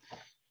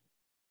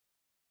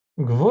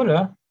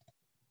 Gvura,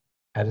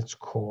 at its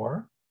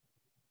core,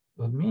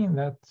 would mean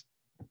that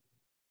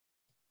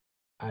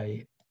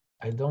I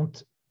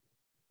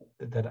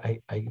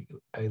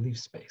leave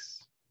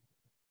space.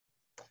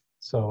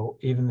 So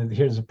even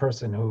here's a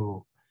person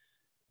who,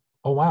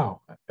 oh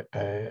wow,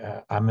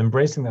 I'm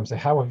embracing them. Say,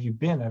 how have you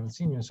been? I haven't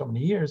seen you in so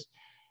many years,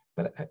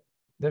 but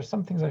there's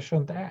some things I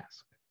shouldn't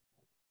ask.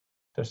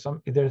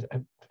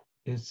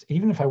 It's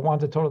even if I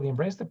want to totally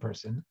embrace the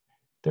person,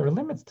 there are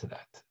limits to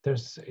that.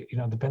 There's,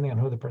 depending on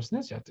who the person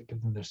is, you have to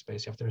give them their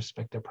space. You have to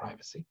respect their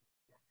privacy.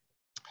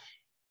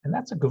 And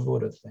that's a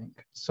Gevura thing.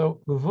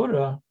 So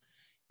Gevura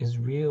is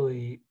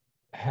really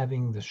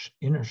having the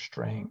inner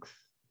strength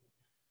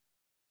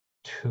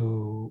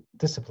to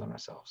discipline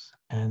ourselves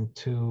and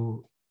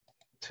to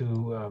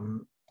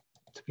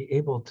be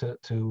able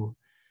to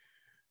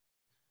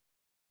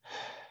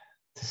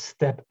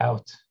step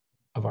out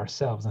of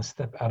ourselves and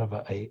step out of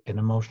an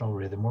emotional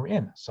rhythm we're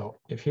in. So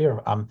if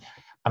here I'm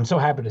so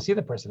happy to see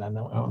the person, I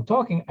know I'm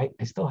talking, I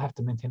still have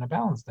to maintain a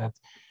balance that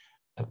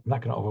I'm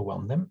not going to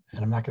overwhelm them,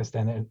 and I'm not going to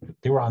stand there.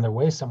 They were on their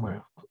way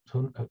somewhere.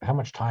 How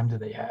much time do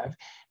they have?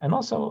 And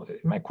also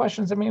my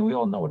questions, we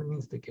all know what it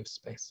means to give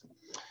space.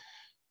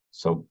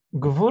 So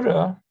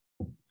Gevura,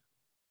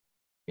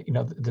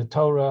 the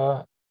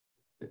Torah,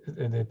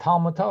 the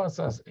Talmud tells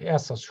us,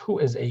 asks us, who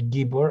is a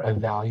Gibor, a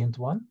valiant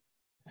one,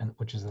 and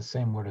which is the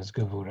same word as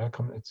Gevura.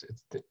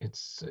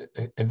 It's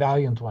a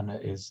valiant one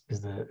is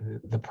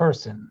the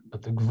person,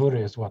 but the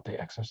Gevura is what they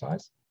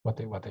exercise, what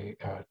they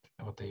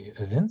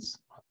evince,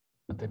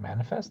 what they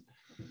manifest.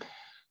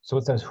 So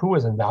it says, who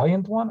is a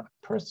valiant one? A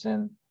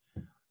person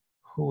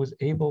who is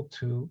able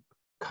to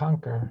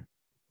conquer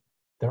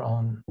their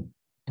own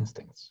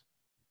instincts.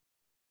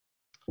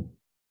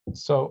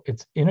 So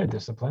it's inner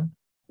discipline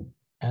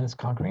and it's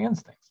conquering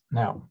instincts.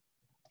 Now,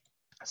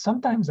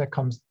 sometimes that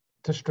comes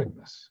to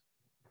strictness.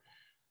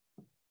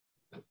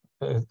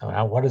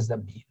 Now, what does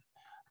that mean?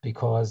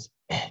 Because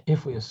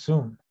if we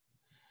assume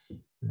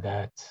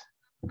that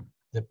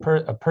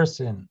a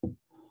person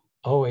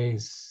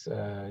always,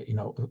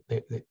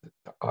 they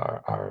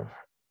are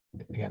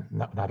again,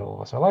 not all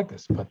of us are like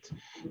this, but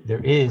there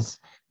is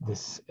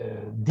this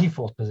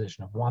default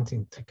position of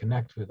wanting to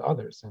connect with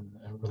others, and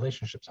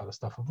relationships are the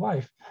stuff of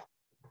life.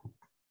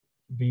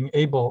 Being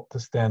able to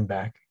stand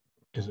back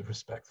is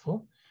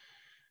respectful,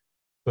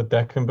 but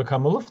that can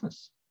become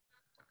aloofness.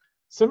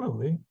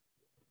 Similarly,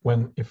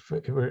 if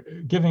we're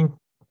giving,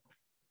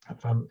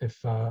 if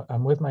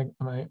I'm with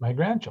my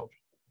grandchildren,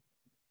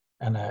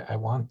 and I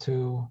want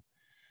to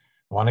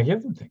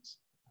give them things,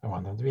 I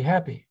want them to be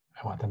happy.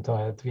 I want them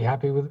to be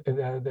happy with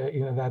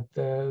that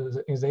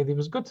Zaidi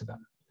was good to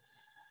them.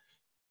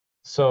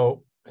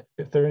 So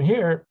if they're in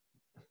here,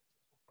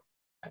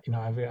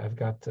 I've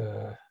got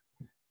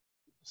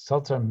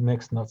seltzer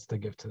mixed nuts to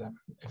give to them.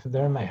 If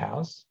they're in my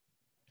house,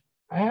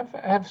 I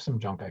have some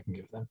junk I can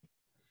give them.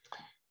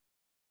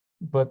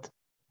 But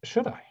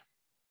should I?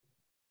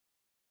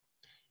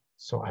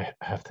 So I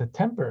have to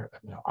temper.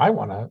 I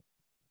want to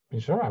be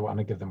sure I want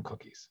to give them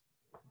cookies,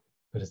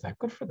 but is that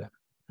good for them?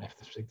 I have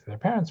to speak to their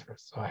parents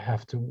first. So I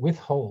have to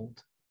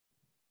withhold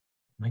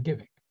my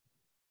giving.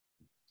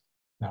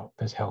 Now,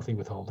 there's healthy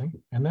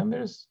withholding, and then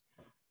there's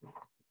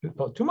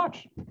too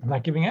much. I'm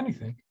not giving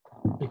anything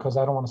because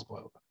I don't want to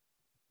spoil them.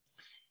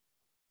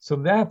 So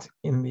that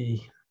in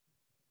the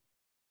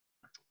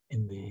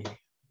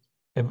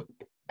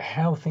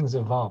how things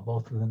evolve,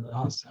 both within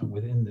us and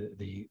within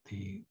the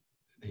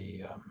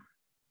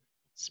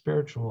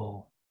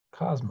spiritual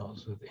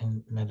cosmos,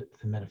 within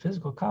the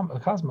metaphysical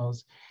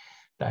cosmos,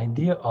 the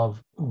idea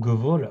of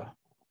Gevura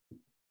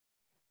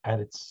at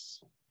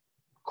its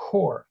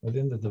core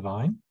within the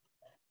divine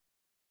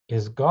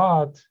is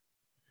God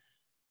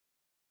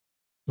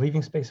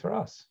leaving space for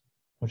us,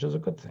 which is a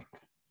good thing.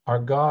 Our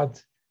God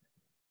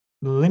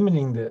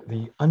limiting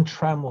the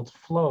untrammeled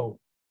flow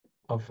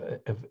of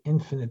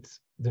infinite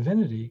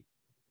divinity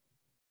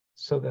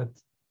so that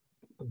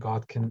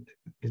God can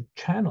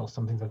channel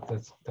something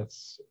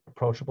that's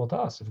approachable to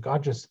us. If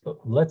God just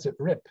lets it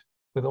rip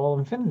with all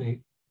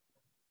infinity,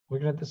 we're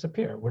going to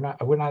disappear.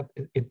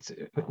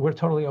 We're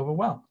totally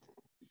overwhelmed.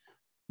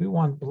 We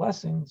want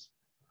blessings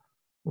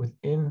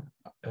within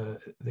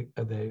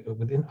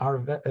within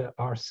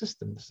our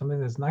system, something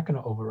that's not going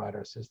to override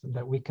our system,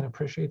 that we can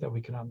appreciate, that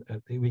we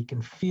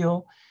can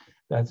feel.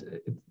 That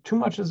too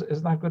much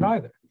is not good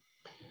either.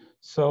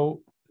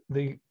 So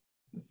the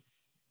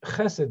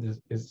chesed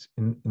is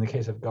in the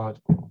case of God,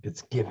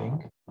 it's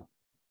giving,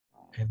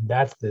 and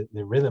that's the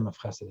rhythm of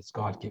chesed. It's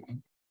God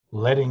giving,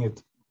 letting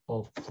it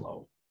all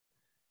flow.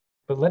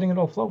 But letting it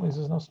all flow means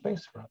there's no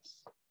space for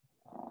us.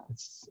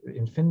 It's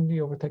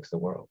infinity overtakes the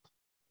world.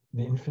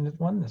 The infinite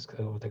oneness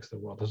overtakes the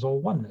world. There's all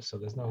oneness, so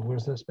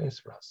where's there space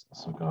for us?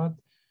 So God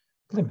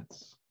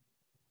limits.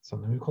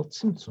 Something we call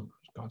tzimtzum,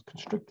 God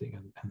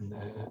constricting and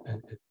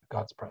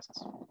God's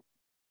presence.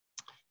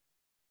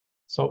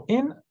 So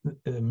in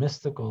the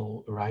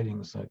mystical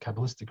writings,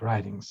 Kabbalistic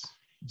writings,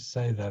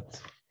 say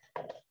that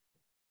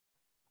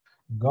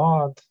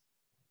God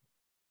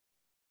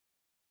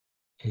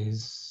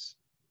is,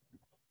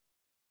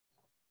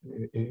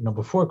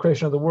 before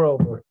creation of the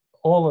world, where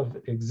all of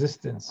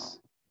existence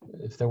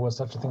if there was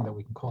such a thing that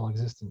we can call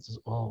existence, is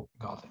all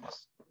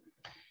godliness.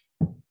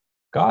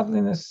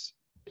 Godliness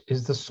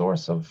is the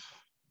source of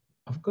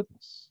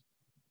goodness,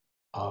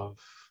 of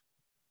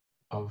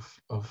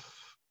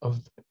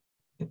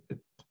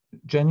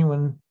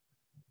genuine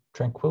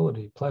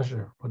tranquility,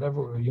 pleasure,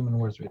 whatever human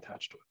words we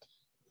attach to it.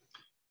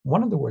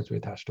 One of the words we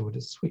attach to it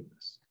is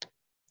sweetness,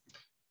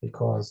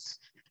 because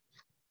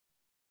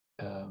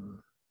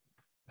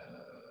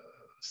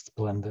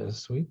Splenda is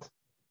sweet,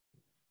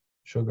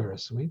 sugar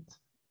is sweet,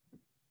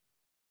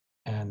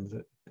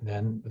 and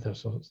then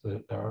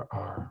there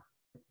are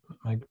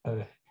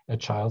a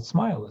child's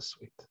smile is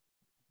sweet.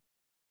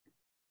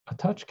 A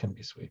touch can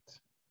be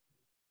sweet.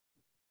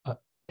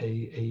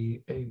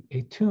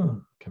 A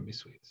tune can be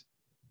sweet.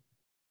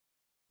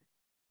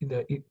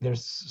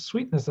 There's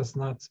sweetness that's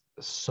not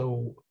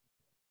so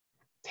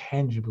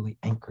tangibly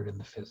anchored in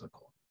the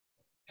physical.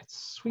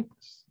 It's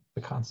sweetness,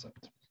 the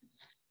concept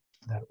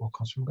that all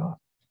comes from God.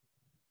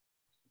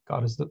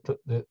 God is the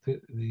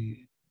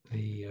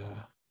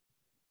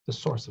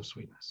source of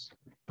sweetness,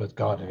 but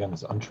God again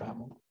is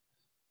untraveled.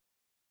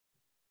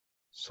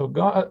 So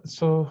God,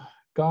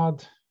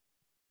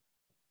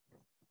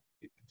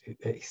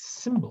 a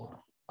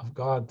symbol of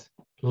God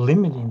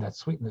limiting that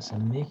sweetness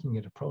and making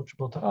it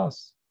approachable to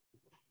us,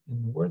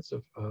 in the words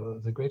of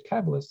the great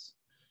Kabbalists,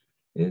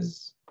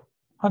 is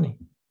honey.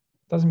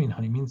 Doesn't mean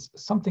honey, means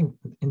something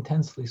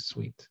intensely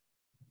sweet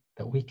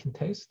that we can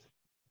taste.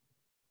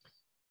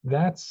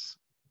 That's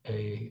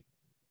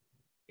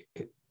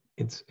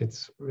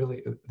it's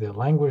really, the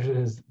language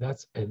is,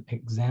 that's an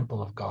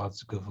example of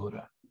God's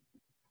gevura,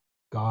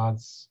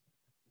 God's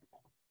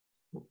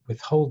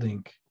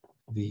withholding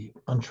the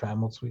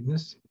untrammeled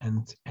sweetness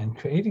and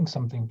creating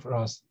something for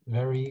us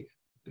very,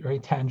 very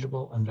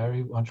tangible and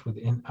very much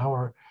within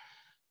our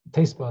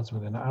taste buds,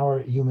 within our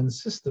human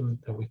system,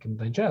 that we can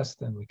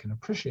digest and we can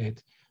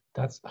appreciate.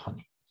 That's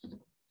honey.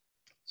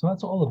 So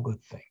that's all a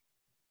good thing.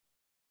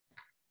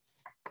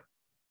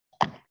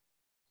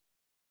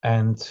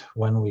 And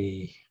when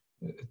we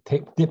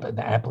dip an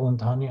apple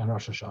into honey on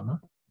Rosh Hashanah,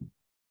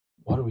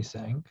 what are we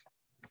saying?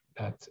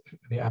 That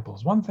the apple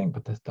is one thing,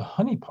 but the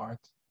honey part,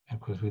 and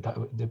because we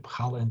dip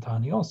challah into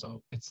honey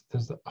also,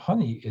 there's the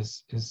honey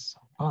is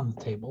on the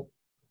table,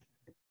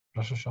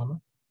 Rosh Hashanah,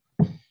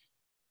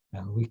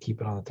 and we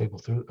keep it on the table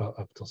through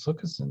up till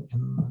Sukkot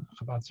in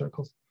Chabad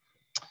circles.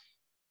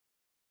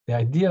 The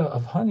idea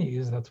of honey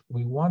is that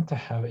we want to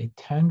have a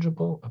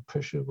tangible,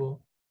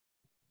 appreciable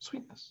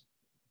sweetness.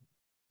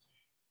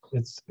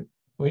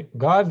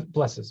 God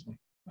blesses me.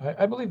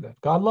 I believe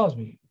that. God loves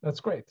me. That's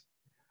great.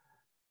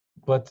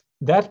 But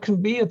that can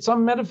be at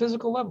some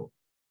metaphysical level.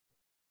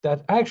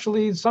 That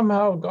actually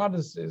somehow God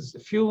is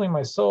fueling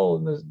my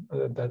soul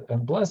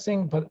and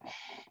blessing. But,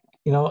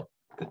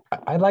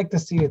 I like to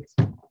see it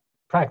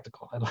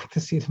practical. I'd like to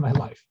see it in my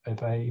life.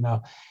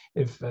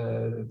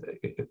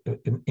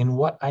 In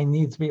what I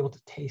need to be able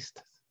to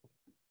taste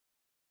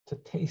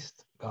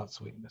God's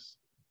sweetness,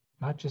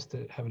 not just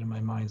to have it in my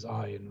mind's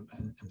eye and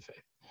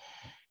faith.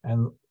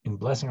 And in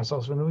blessing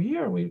ourselves for a new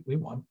year, we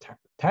want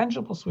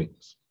tangible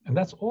sweetness. And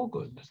that's all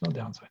good. There's no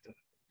downside to that.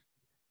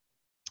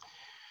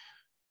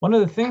 One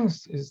of the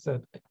things is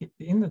that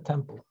in the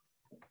temple,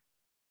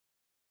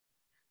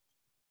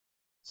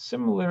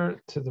 similar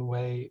to the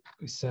way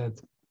we said,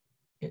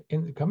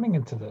 in coming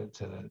into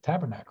the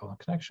tabernacle in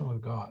connection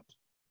with God,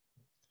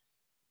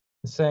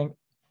 is saying,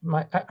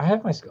 I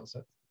have my skill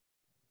set,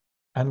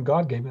 and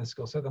God gave me the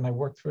skill set, and I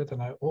worked for it,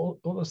 and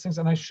all those things,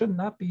 and I should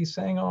not be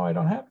saying, oh, I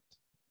don't have it.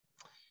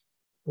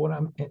 When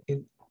I'm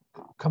in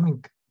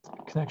coming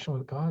connection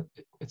with God,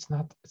 it's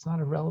not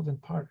a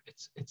relevant part.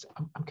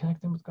 I'm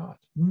connecting with God,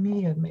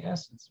 me and my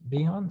essence,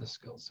 beyond the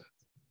skill set,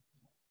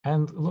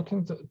 and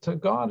looking to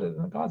God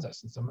and God's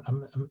essence.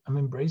 I'm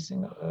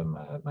embracing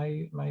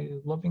my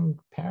loving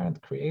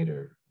parent,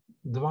 creator,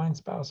 divine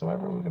spouse,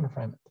 however we're going to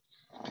frame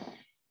it.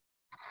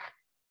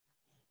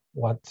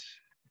 What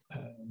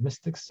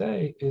mystics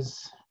say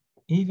is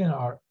even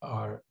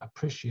our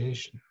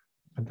appreciation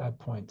at that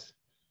point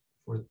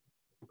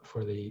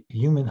for the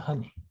human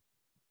honey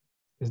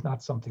is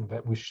not something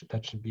that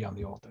should be on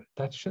the altar.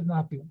 That should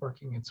not be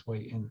working its way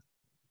in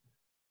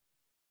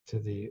to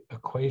the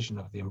equation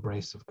of the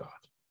embrace of God.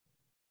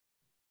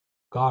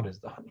 God is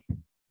the honey.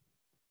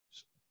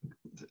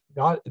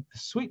 God, the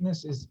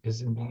sweetness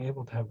is in being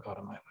able to have God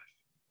in my life.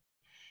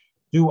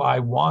 Do I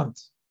want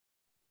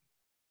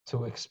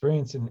to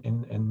experience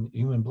in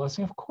human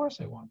blessing? Of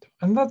course I want to.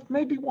 And that's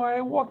maybe why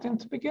I walked in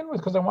to begin with,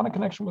 because I want a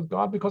connection with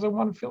God, because I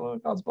want to feel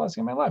God's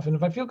blessing in my life. And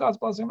if I feel God's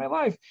blessing in my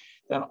life,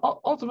 then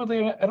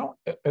ultimately I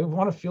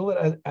want to feel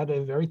it at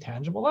a very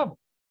tangible level.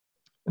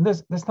 And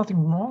there's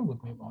nothing wrong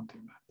with me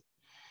wanting that.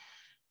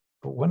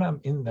 But when I'm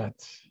in that,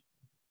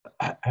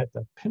 at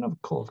the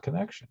pinnacle of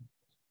connection,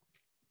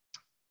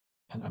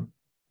 and I'm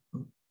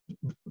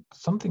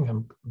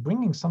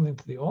bringing something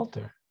to the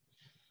altar,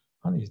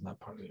 honey is not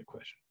part of the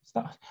equation. It's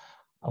not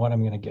what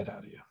I'm going to get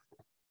out of you.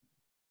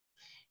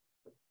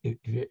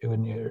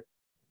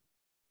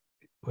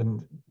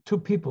 When two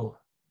people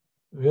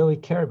really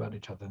care about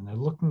each other and they're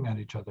looking at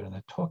each other and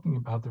they're talking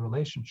about the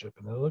relationship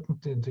and they're looking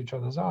into each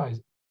other's eyes,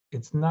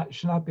 it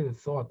should not be the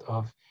thought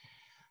of,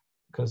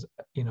 because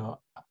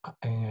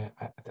I'm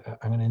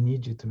going to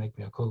need you to make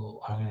me a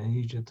kugel. I'm going to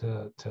need you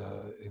to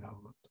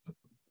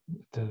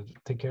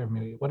take care of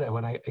me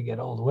when I get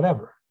old,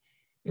 whatever.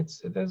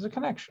 There's a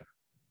connection,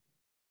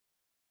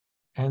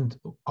 and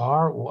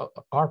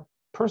our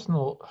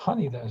personal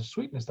honey, that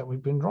sweetness that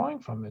we've been drawing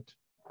from it,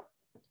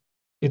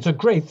 it's a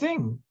great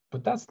thing,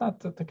 but that's not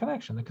the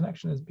connection. The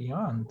connection is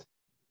beyond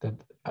that.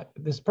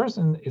 This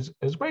person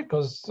is great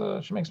because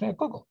she makes me a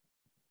kugel.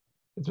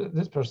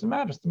 This person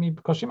matters to me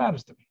because she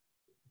matters to me.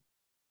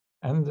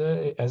 And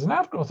as an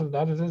outgrowth of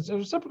that, it's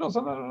reciprocal.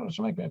 So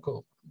she'll make me a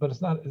kugel. But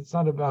it's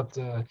not about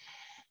the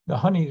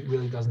honey.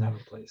 Really doesn't have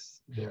a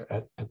place there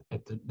at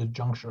the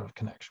juncture of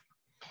connection.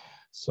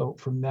 So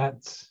from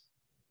that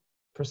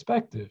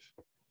perspective,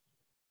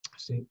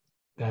 see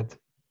that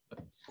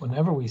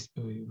whenever we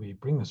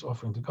bring this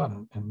offering to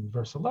God, in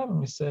verse 11,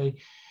 we say,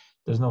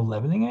 there's no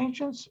leavening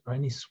agents or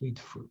any sweet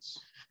fruits.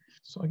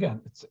 So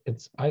again,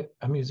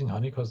 I'm using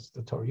honey because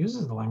the Torah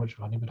uses the language of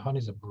honey, but honey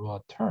is a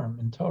broad term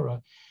in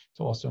Torah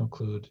to also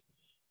include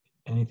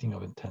anything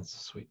of intense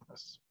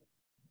sweetness.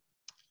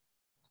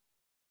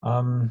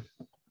 I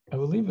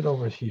will leave it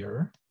over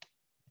here.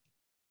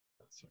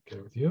 That's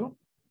okay with you.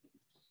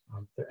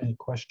 Are there any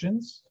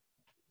questions?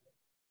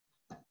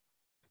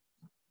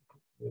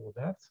 Deal with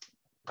that.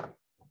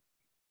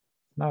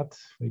 Not,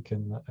 we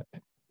can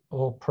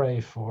all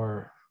pray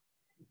for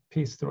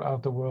peace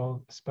throughout the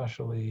world,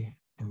 especially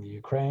in the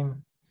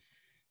Ukraine.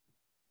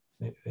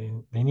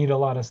 They need a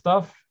lot of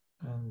stuff,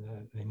 and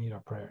they need our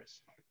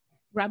prayers.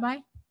 Rabbi?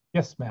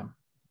 Yes, ma'am.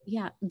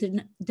 Yeah,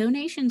 the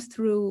donations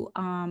through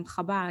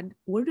Chabad,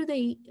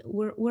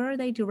 where are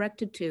they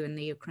directed to in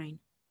the Ukraine?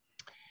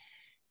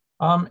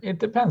 It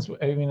depends.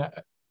 I mean,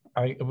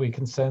 we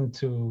can send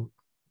to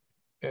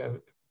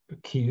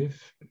Kyiv.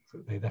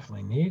 They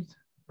definitely need.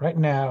 Right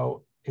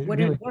now,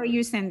 where are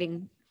you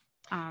sending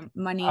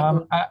money?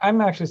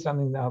 I'm actually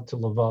sending now to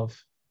Lvov,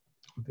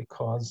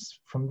 because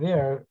from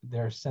there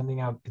they're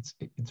sending out.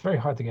 It's very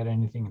hard to get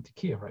anything into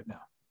Kyiv right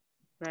now.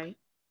 Right.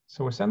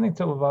 So we're sending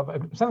to Lvov.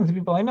 I'm sending to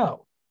people I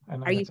know.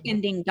 Are you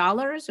sending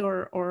dollars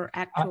or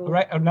actual?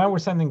 Right now we're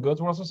sending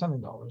goods. We're also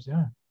sending dollars.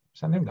 Yeah,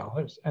 sending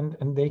dollars, and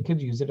they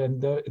could use it. And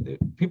the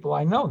people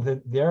I know,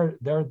 that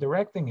they're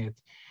directing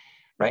it.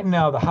 Right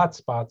now, the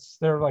hotspots,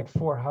 there are like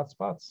 4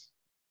 hotspots.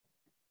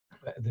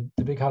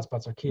 The big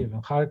hotspots are Kyiv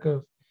and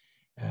Kharkov,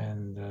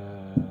 and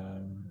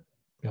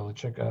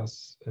Belyachivka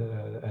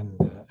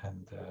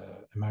and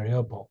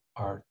Mariupol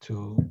are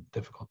 2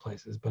 difficult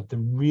places. But the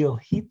real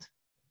heat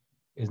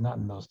is not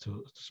in those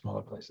 2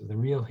 smaller places. The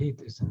real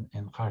heat is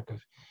in Kharkov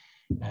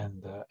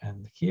and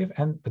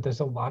Kyiv. But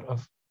there's a lot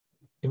of,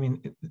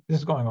 this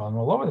is going on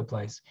all over the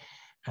place,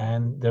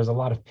 and there's a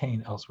lot of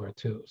pain elsewhere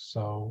too.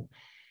 So,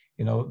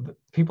 the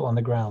people on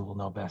the ground will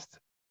know best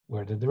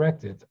where to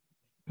direct it.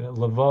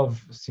 Lvov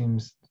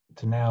seems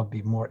to now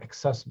be more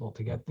accessible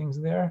to get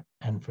things there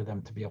and for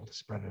them to be able to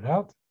spread it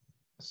out.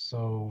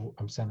 So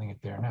I'm sending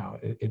it there now.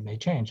 It may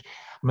change.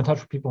 I'm in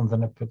touch with people in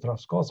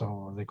Dnipropetrovsk also,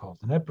 or they call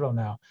it Dnipro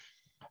now,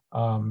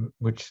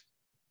 which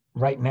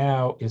right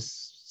now is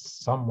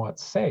somewhat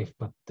safe,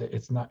 but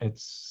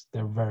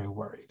they're very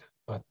worried.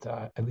 But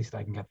at least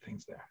I can get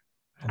things there.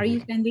 Are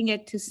you sending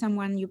it to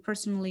someone you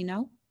personally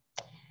know?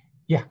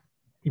 Yeah.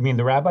 You mean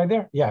the rabbi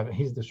there? Yeah,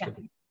 he's the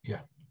distributor.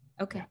 Yeah.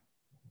 Okay.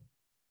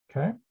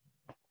 Okay.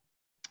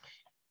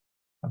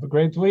 Have a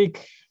great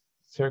week.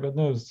 Share good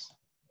news.